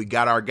I'm like, we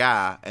got our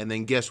guy, and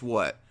then guess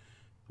what?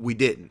 We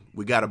didn't.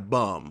 We got a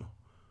bum.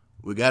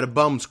 We got a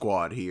bum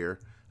squad here.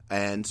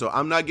 And so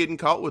I'm not getting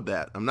caught with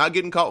that. I'm not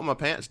getting caught with my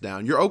pants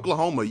down. You're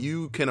Oklahoma.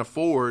 You can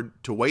afford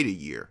to wait a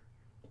year.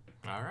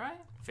 All right.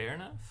 Fair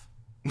enough.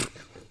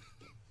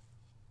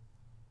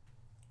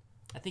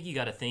 I think you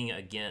got a thing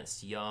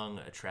against young,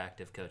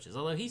 attractive coaches.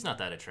 Although he's not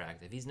that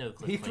attractive. He's no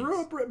Cliff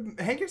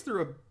Hankins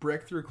threw a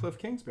brick through Cliff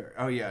Kingsbury.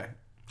 Oh, yeah.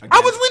 Again. I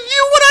was with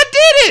you when I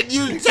did it,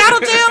 you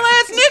tattletale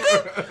ass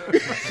nigga.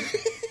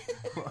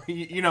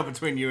 Well,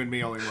 between you and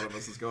me, only one of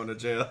us is going to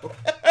jail.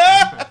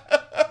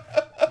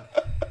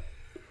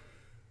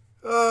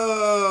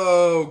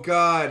 Oh,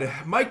 God.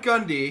 Mike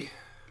Gundy.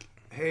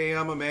 Hey,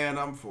 I'm a man.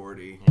 I'm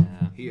 40. Yeah.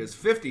 He is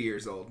 50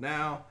 years old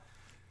now.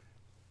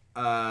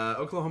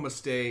 Oklahoma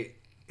State.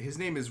 His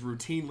name is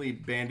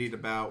routinely bandied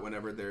about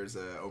whenever there's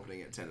an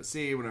opening at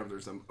Tennessee, whenever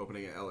there's an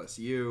opening at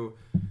LSU.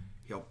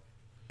 He'll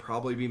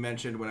probably be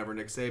mentioned whenever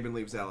Nick Saban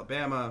leaves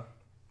Alabama.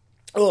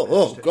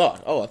 Oh,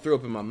 God. Oh, I threw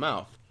up in my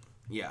mouth.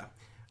 Yeah.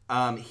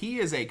 He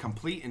is a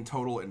complete and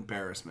total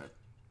embarrassment.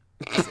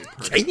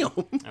 Damn.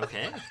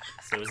 Okay.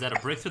 So is that a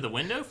brick through the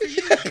window for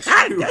you?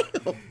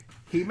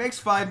 He makes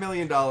 $5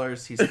 million.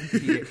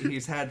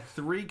 He's had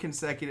 3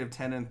 consecutive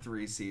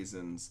 10-3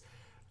 seasons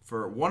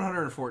for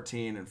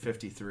 114 and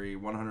 53.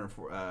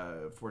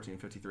 114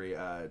 and 53.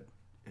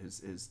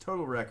 His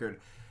total record.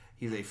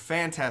 He's a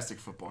fantastic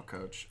football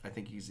coach. I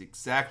think he's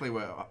exactly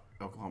what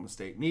Oklahoma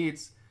State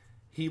needs.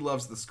 He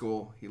loves the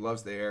school. He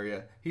loves the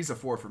area. He's a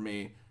 4 for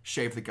me.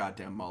 Shave the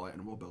goddamn mullet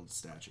and we'll build a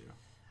statue.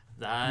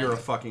 You're a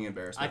fucking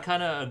embarrassment. I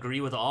kind of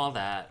agree with all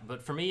that,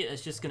 but for me,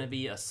 it's just going to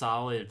be a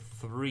solid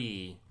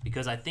 3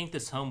 because I think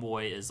this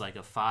homeboy is like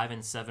a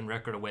 5-7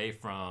 record away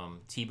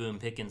from T-Boone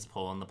Pickens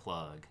pulling the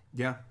plug.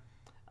 Yeah.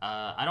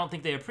 I don't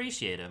think they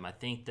appreciate him. I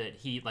think that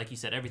he, like you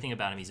said, everything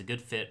about him, he's a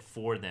good fit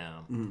for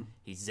them. Mm-hmm.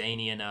 He's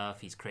zany enough.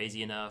 He's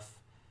crazy enough,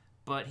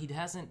 but he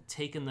hasn't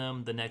taken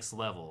them the next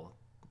level.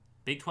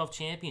 Big 12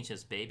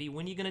 championships, baby.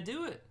 When you going to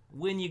do it?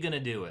 When you going to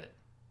do it?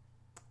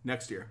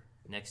 Next year.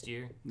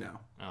 No.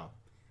 Oh.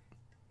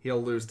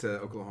 He'll lose to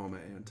Oklahoma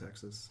and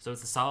Texas. So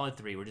it's a solid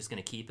 3. We're just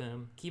going to keep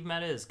him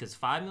at his because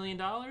 $5 million,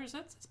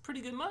 that's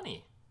pretty good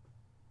money.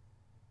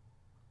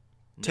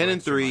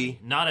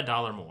 10-3. Not a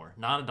dollar more.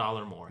 Not a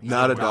dollar more.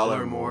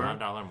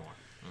 10-3,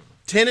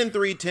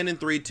 10-3,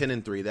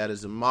 10-3. That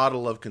is a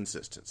model of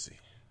consistency.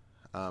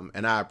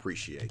 And I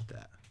appreciate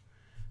that.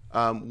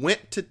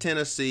 Went to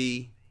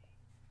Tennessee,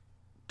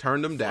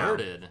 turned them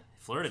down.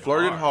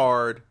 Flirted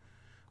hard.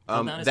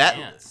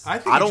 Pants. I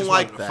think I don't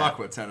like that. Fuck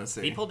with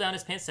Tennessee. He pulled down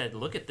his pants and said,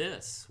 "Look at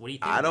this. What do you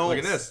think? Look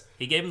at this."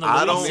 He gave him the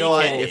I don't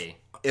like CK.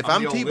 if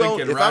I'm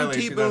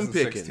T-Bone,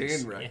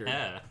 Pickens,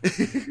 Yeah.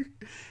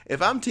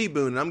 if I'm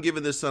T-Boone and I'm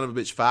giving this son of a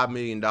bitch $5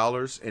 million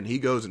and he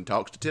goes and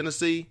talks to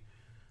Tennessee,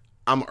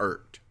 I'm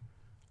irked.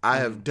 I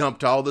have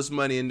dumped all this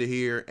money into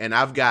here and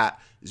I've got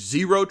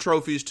 0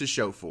 trophies to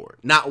show for it.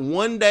 Not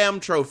one damn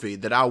trophy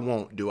that I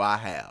want do I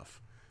have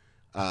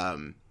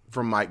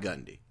from Mike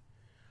Gundy.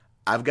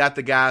 I've got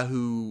the guy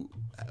who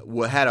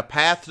had a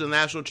path to the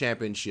national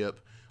championship,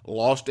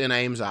 lost in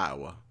Ames,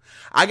 Iowa.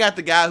 I got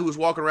the guy who was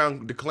walking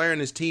around declaring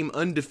his team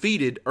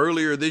undefeated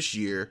earlier this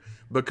year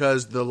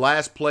because the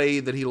last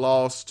play that he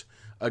lost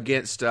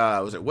against,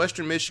 was it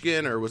Western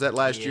Michigan or was that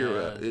last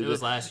year? It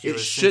was last year. It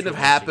shouldn't have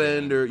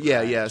happened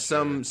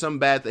some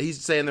bad thing.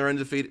 He's saying they're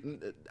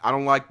undefeated. I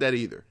don't like that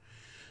either.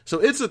 So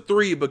it's a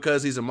 3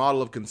 because he's a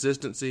model of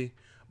consistency.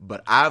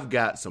 But I've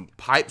got some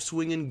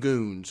pipe-swinging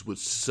goons with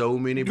so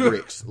many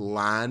bricks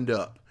lined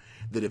up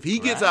that if he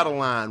gets out of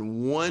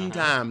line one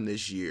time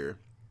this year,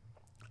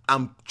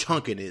 I'm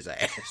chunking his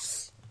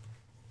ass.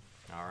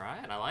 All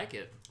right, I like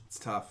it. It's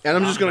tough. And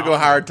I'm just going to go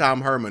hire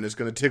Tom Herman. It's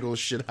going to tickle the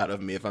shit out of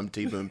me if I'm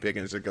T-Boone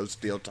Pickens to go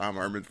steal Tom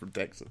Herman from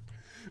Texas.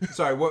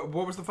 Sorry, what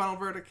was the final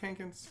verdict,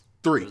 Hankins?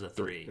 3. It was a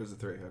 3. It was a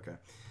 3, okay.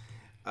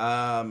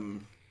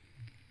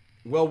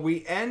 Well,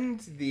 we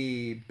end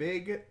the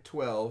Big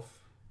 12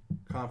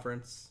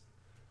 conference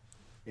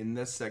in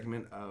this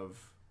segment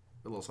of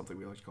a little something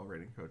we like to call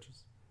rating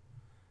coaches.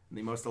 And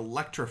the most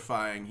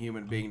electrifying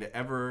human being to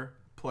ever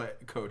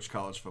coach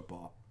college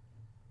football.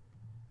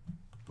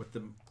 With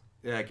the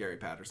Gary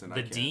Patterson.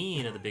 The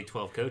dean of the Big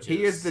 12 coaches.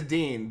 He is the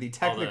dean, the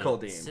technical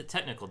dean.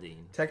 Technical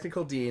dean.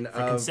 Technical dean For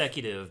of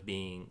consecutive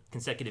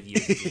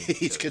years.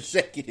 He's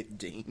consecutive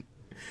dean.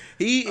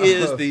 He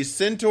is the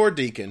centaur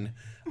deacon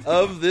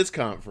of this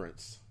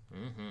conference.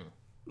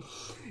 Mm-hmm.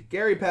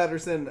 Gary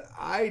Patterson,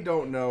 I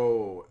don't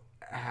know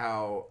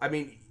how. I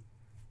mean,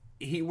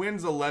 he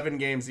wins 11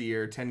 games a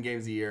year, 10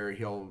 games a year.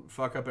 He'll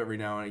fuck up every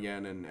now and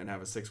again and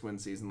have a 6-win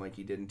season like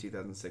he did in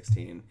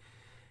 2016.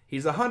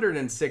 He's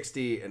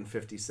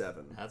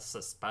 160-57. That's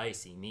a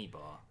spicy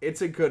meatball.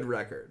 It's a good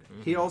record.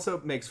 Mm-hmm. He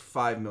also makes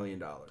 $5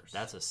 million.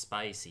 That's a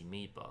spicy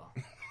meatball.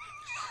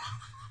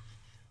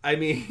 I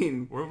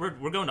mean,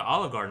 we're going to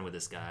Olive Garden with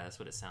this guy. That's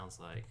what it sounds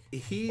like.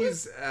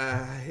 He's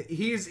a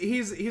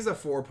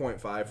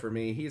 4.5 for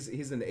me.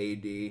 He's an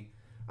AD.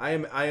 I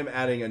am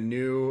adding a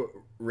new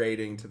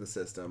rating to the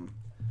system.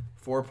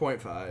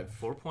 4.5.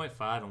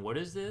 4.5. And what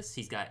is this?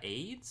 He's got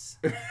AIDS?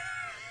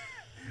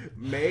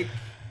 Make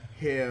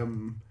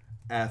him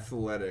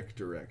athletic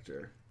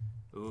director.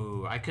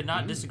 Ooh, I could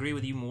not disagree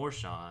with you more,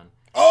 Sean.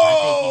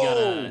 Oh! I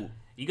think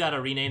you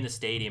gotta rename the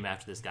stadium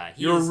after this guy.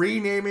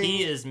 Renaming?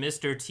 He is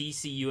Mr.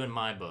 TCU in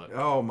my book.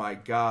 Oh my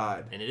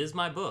God! And it is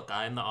my book.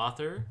 I am the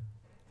author,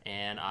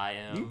 and I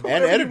am you put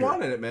whatever you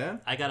want in it,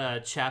 man. I got a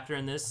chapter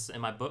in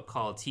my book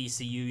called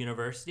TCU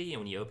University,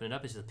 and when you open it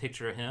up, it's just a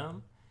picture of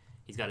him.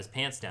 He's got his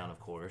pants down, of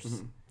course.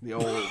 Mm-hmm. The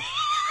old,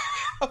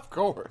 of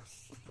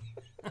course.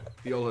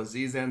 The old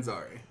Aziz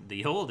Ansari.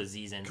 The old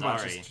Aziz Ansari. Come on,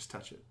 just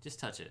touch it. Just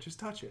touch it. Just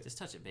touch it. Just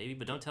touch it, baby.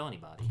 But don't tell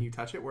anybody. Can you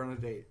touch it? We're on a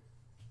date.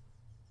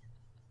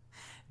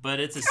 But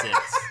it's a 6.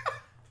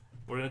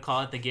 We're gonna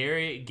call it the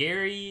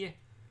Gary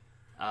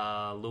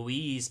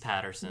Louise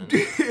Patterson.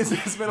 Is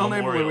his middle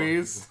name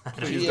Louise?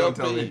 Please don't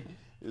tell me.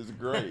 Is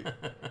great.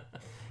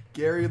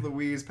 Gary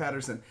Louise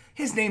Patterson.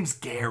 His name's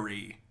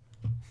Gary.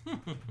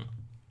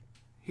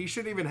 He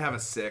should even have a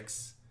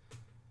 6.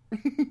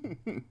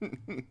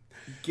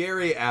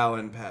 Gary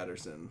Allen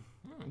Patterson.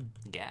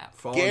 Gap.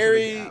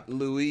 Gary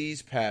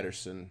Louise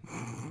Patterson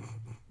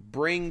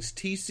brings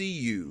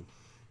TCU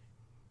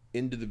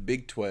into the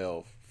Big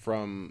 12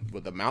 from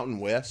the Mountain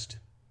West.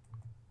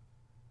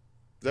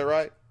 Is that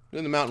right?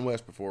 In the Mountain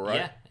West before,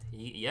 right?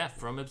 Yeah,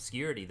 from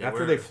obscurity.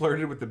 They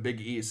flirted with the Big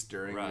East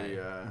during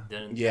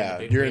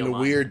during the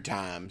weird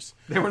times.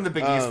 They were in the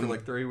Big East for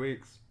like 3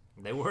 weeks.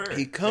 They were.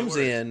 He comes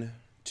in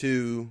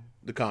to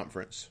the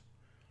conference.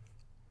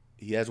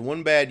 He has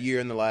one bad year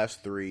in the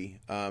last 3.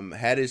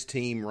 Had his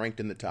team ranked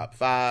in the top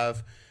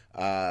 5.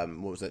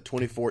 What was that,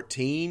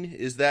 2014?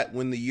 Is that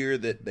when the year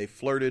that they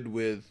flirted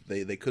with,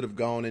 they could have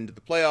gone into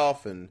the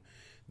playoff and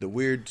the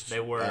weird...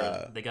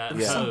 They got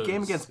some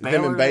game against Baylor.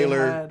 Them and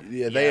Baylor.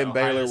 They and Ohio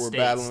Baylor were State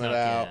battling it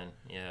out.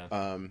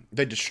 Yeah.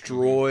 They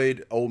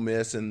destroyed Ole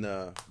Miss in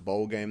the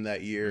bowl game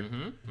that year.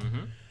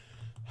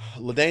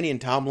 LaDainian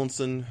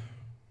Tomlinson,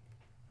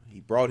 he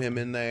brought him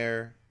in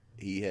there.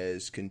 He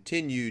has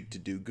continued to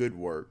do good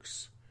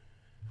works.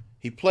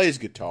 He plays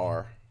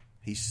guitar.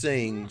 He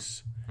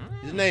sings.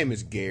 His name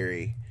is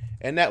Gary,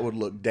 and that would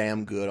look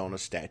damn good on a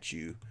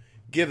statue.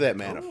 Give that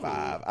man a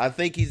 5. I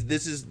think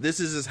this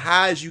is as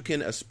high as you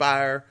can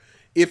aspire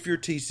if you're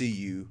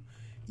TCU.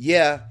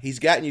 Yeah, he's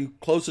gotten you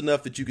close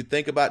enough that you could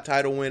think about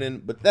title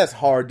winning, but that's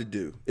hard to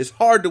do. It's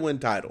hard to win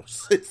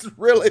titles. It's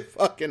really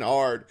fucking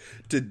hard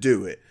to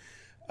do it.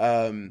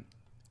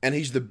 And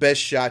he's the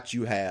best shot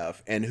you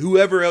have. And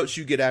whoever else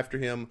you get after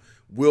him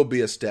will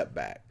be a step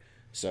back.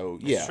 So,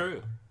 yeah. It's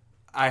true.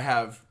 I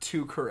have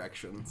 2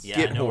 corrections.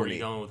 Yeah, I know where you're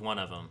going with one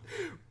of them.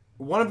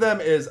 One of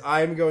them is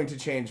I'm going to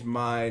change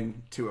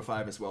mine to a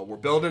 5 as well. We're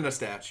building a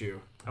statue.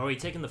 Are we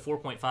taking the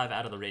 4.5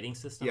 out of the rating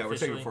system? Yeah,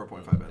 officially? we're taking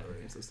 4.5 out of the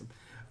rating system.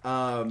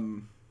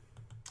 And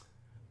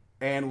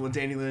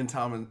LaDainian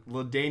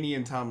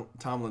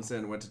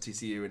Tomlinson went to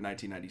TCU in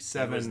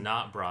 1997. He was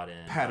not brought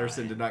in.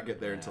 Patterson did not get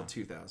there until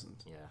 2000.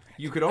 Yeah.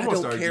 You could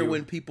almost argue... I don't care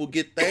when people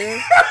get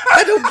there.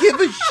 I don't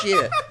give a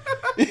shit.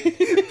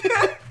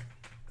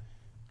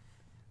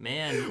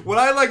 Man. What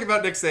I like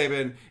about Nick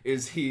Saban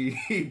is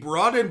he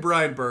brought in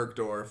Brian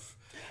Bergdorf.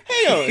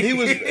 Hang on,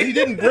 he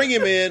didn't bring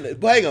him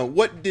in. Hang on,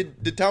 what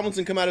did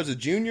Tomlinson come out as a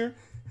junior?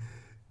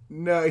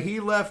 No, he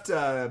left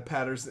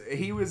Patterson.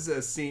 He was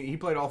a senior. He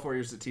played all 4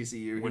 years at TCU.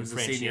 He When was a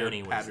senior Francione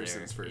was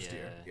Patterson's there. first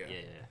year. Yeah.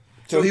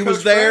 So he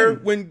was there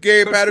when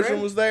Gary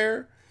Patterson was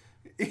there?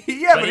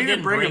 Yeah, but he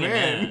didn't bring him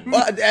in.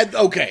 Well,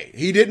 okay,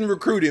 he didn't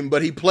recruit him,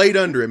 but he played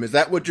under him. Is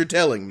that what you're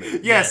telling me?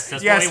 Yes.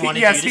 That's what he wanted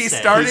you to he say.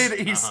 started.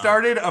 He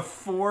started a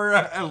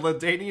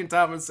LaDainian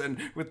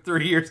Tomlinson with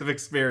 3 years of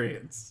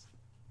experience.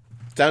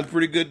 Sounds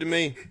pretty good to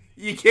me.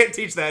 You can't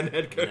teach that in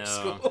head coach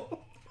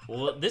school.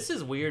 Well, this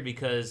is weird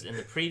because in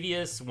the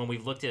previous, when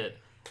we've looked at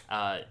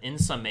in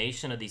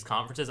summation of these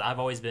conferences, I've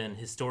always been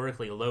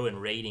historically low in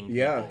rating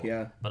people.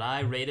 Yeah. But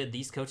I rated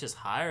these coaches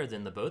higher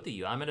than the both of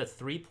you. I'm at a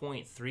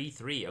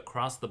 3.33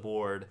 across the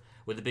board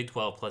with the Big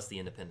 12 plus the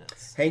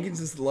independents.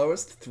 Hankins is the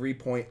lowest,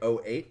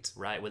 3.08.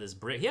 Right, with his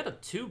brick. He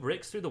had 2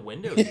 bricks through the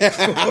window.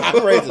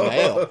 I'm raising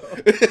hell.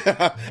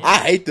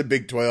 I hate the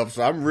Big 12,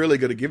 so I'm really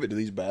going to give it to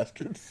these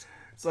bastards.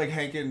 It's like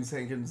Hankins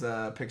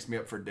picks me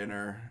up for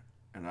dinner,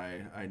 and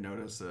I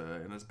notice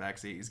in his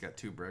backseat he's got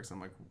 2 bricks.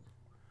 I'm like,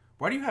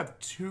 why do you have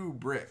 2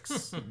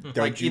 bricks?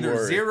 Like either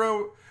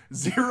worry.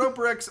 zero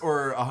bricks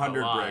or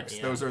 100 lot, bricks.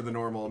 yeah. Those are the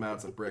normal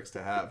amounts of bricks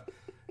to have.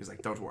 He's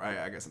like, don't worry,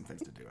 I got some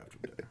things to do after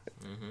dinner.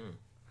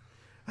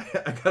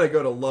 I gotta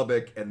go to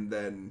Lubbock and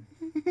then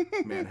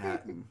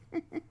Manhattan,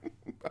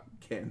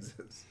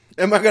 Kansas.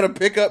 Am I going to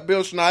pick up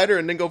Bill Schneider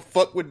and then go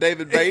fuck with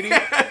David Beatty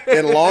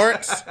in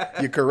Lawrence?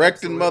 You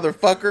correcting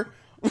motherfucker?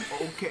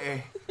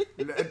 Okay.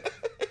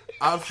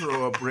 I'll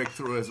throw a brick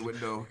through his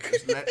window.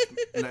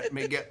 Let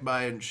me get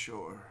by and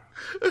shore.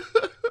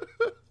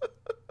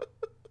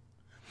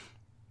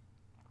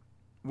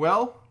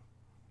 Well,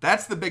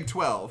 that's the Big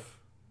 12.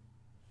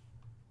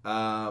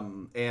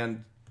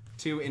 And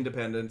 2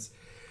 independents.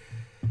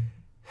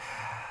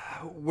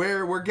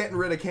 We're getting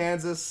rid of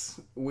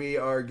Kansas. We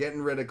are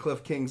getting rid of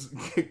Cliff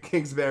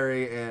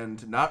Kingsbury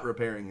and not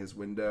repairing his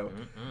window.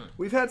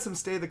 We've had some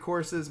stay the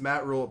courses.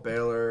 Matt Rule at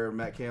Baylor,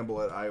 Matt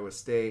Campbell at Iowa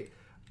State.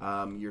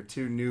 Your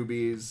 2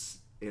 newbies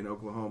in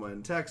Oklahoma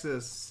and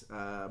Texas.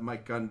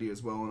 Mike Gundy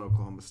as well in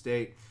Oklahoma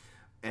State.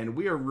 And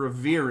we are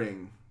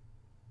revering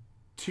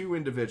 2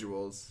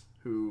 individuals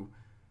who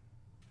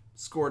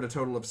scored a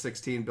total of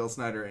 16, Bill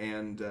Snyder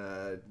and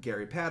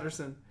Gary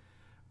Patterson.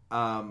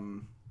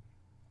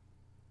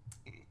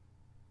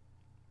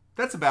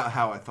 That's about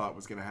how I thought it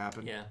was going to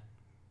happen. Yeah.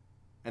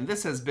 And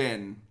this has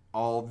been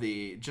all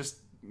the just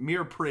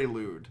mere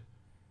prelude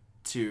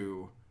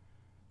to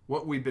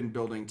what we've been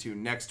building to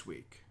next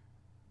week,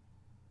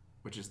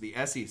 which is the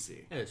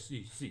SEC.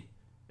 SEC.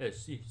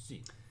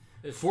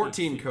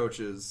 14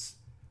 coaches,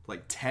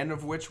 like 10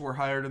 of which were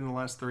hired in the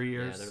last 3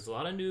 years. Yeah, there's a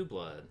lot of new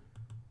blood.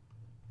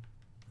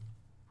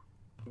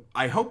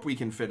 I hope we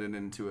can fit it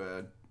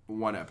into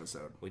one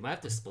episode. We might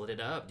have to split it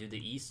up. Do the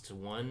East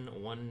one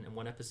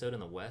episode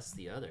and the West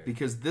the other.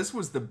 Because this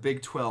was the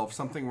Big 12,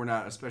 something we're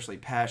not especially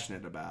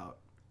passionate about.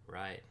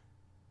 Right.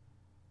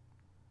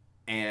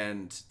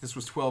 And this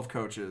was 12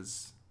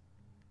 coaches,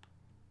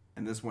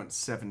 and this went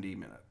 70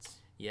 minutes.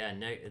 Yeah,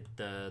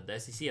 the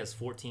SEC has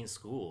 14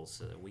 schools,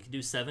 so we could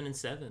do 7 and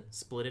 7.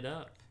 Split it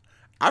up.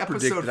 I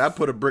predicted I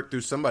put a brick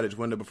through somebody's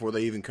window before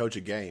they even coach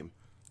a game.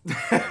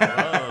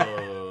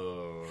 Oh.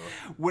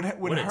 What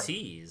a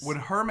tease. Would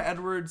Herm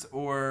Edwards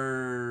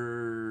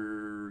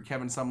or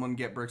Kevin Sumlin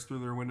get bricks through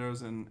their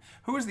windows? And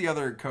who was the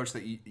other coach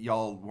that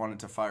y'all wanted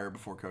to fire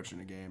before coaching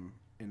a game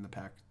in the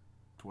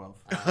Pac-12?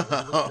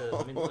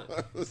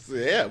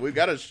 Yeah, we've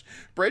got a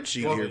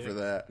spreadsheet here for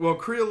that. Well,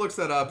 Creel looks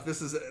that up. This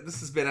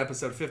has been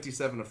episode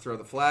 57 of Throw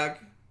the Flag.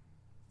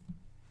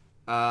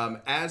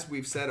 As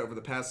we've said over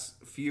the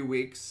past few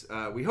weeks,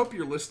 we hope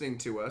you're listening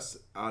to us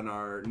on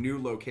our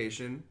new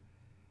location.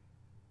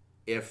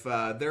 If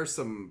there's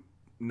some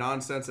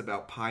nonsense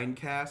about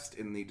Pinecast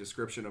in the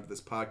description of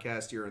this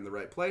podcast, you're in the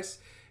right place.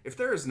 If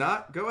there is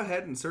not, go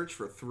ahead and search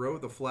for Throw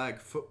the Flag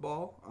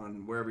Football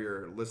on wherever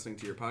you're listening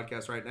to your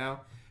podcast right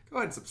now. Go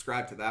ahead and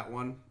subscribe to that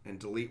one and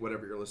delete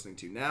whatever you're listening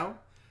to now.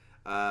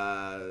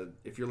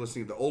 If you're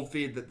listening to the old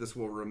feed, that this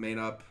will remain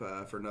up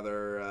for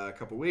another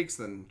couple weeks,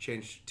 then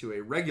change to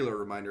a regular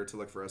reminder to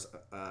look for us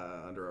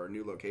under our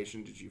new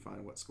location. Did you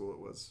find what school it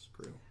was,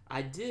 Crew?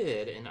 I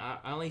did, and I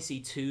only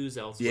see 2s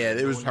elsewhere. Yeah,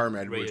 it was One Herm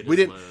Edwards.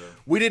 rated as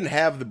We didn't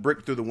have the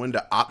brick through the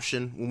window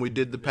option when we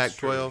did the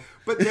Pac-12.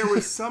 But there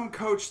was some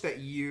coach that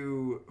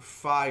you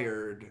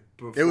fired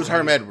before. It was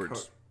Herm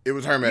Edwards. It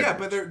was Herm Edwards. Yeah,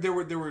 but there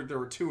were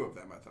 2 of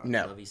them, I thought.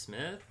 No. Lovie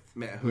Smith?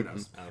 Man, who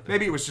knows? Okay.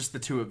 Maybe it was just the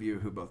 2 of you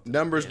who both.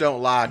 Numbers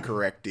don't lie,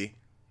 correcty.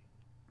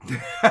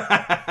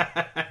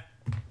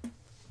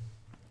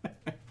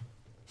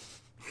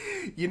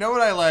 You know what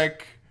I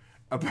like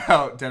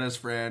about Dennis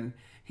Fran?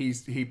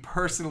 He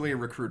personally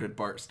recruited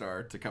Bart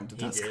Starr to come to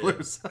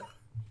Tuscaloosa.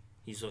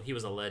 He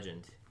was a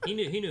legend. He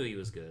knew he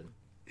was good.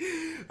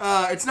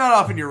 It's not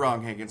often you're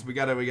wrong, Hankins. We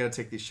gotta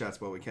take these shots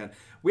while we can.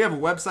 We have a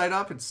website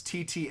up. It's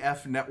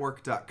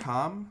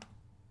ttfnetwork.com.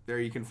 There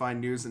you can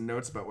find news and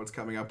notes about what's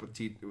coming up with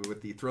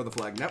the Throw the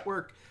Flag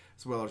Network,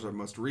 as well as our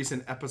most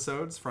recent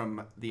episodes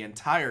from the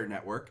entire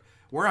network.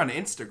 We're on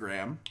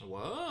Instagram.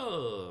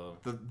 Whoa.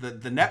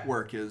 The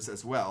network is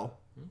as well.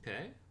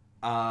 Okay.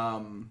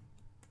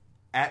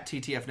 At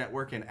TTF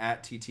Network and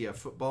at TTF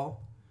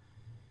Football.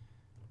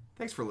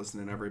 Thanks for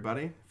listening,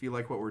 everybody. If you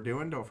like what we're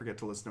doing, don't forget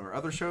to listen to our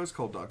other shows,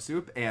 Cold Dog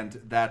Soup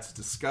and That's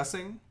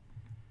Discussing.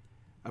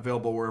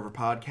 Available wherever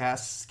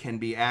podcasts can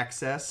be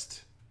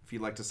accessed. If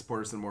you'd like to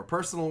support us in a more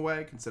personal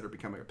way, consider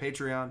becoming a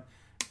Patreon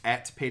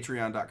at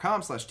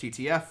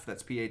patreon.com/TTF.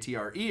 That's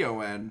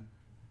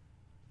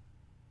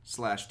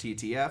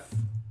Patreon/TTF.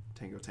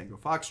 Tango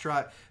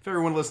Foxtrot. If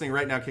everyone listening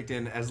right now kicked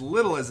in as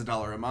little as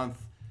 $1 a month,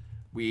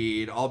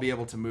 we'd all be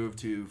able to move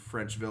to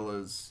French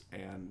villas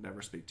and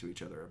never speak to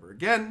each other ever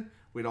again.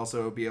 We'd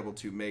also be able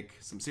to make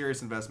some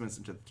serious investments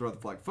into the Throw the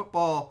Flag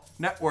Football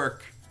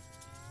Network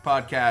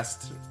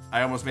podcast.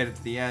 I almost made it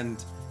to the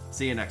end.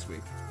 See you next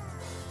week.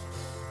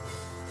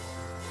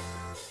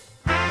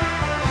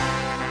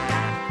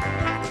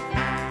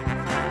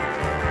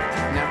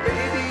 Now,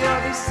 baby,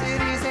 all these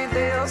cities, ain't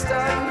they all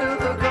starting to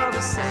look all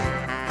the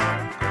same?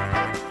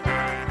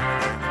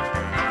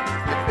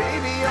 Now,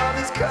 baby, all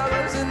these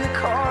colors in the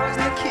cars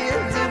and the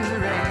kids in the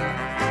rain.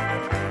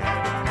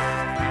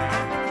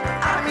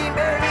 I mean,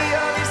 baby,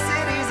 all these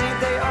cities, ain't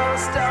they all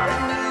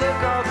starting to look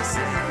all the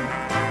same?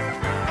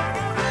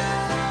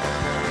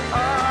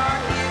 Oh,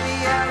 here the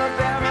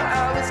Alabama,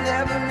 I was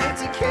never meant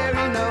to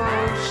carry no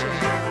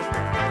shame.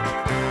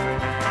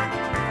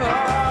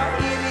 Oh,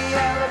 here the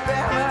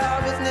Alabama, I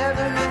was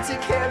never meant to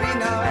carry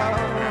no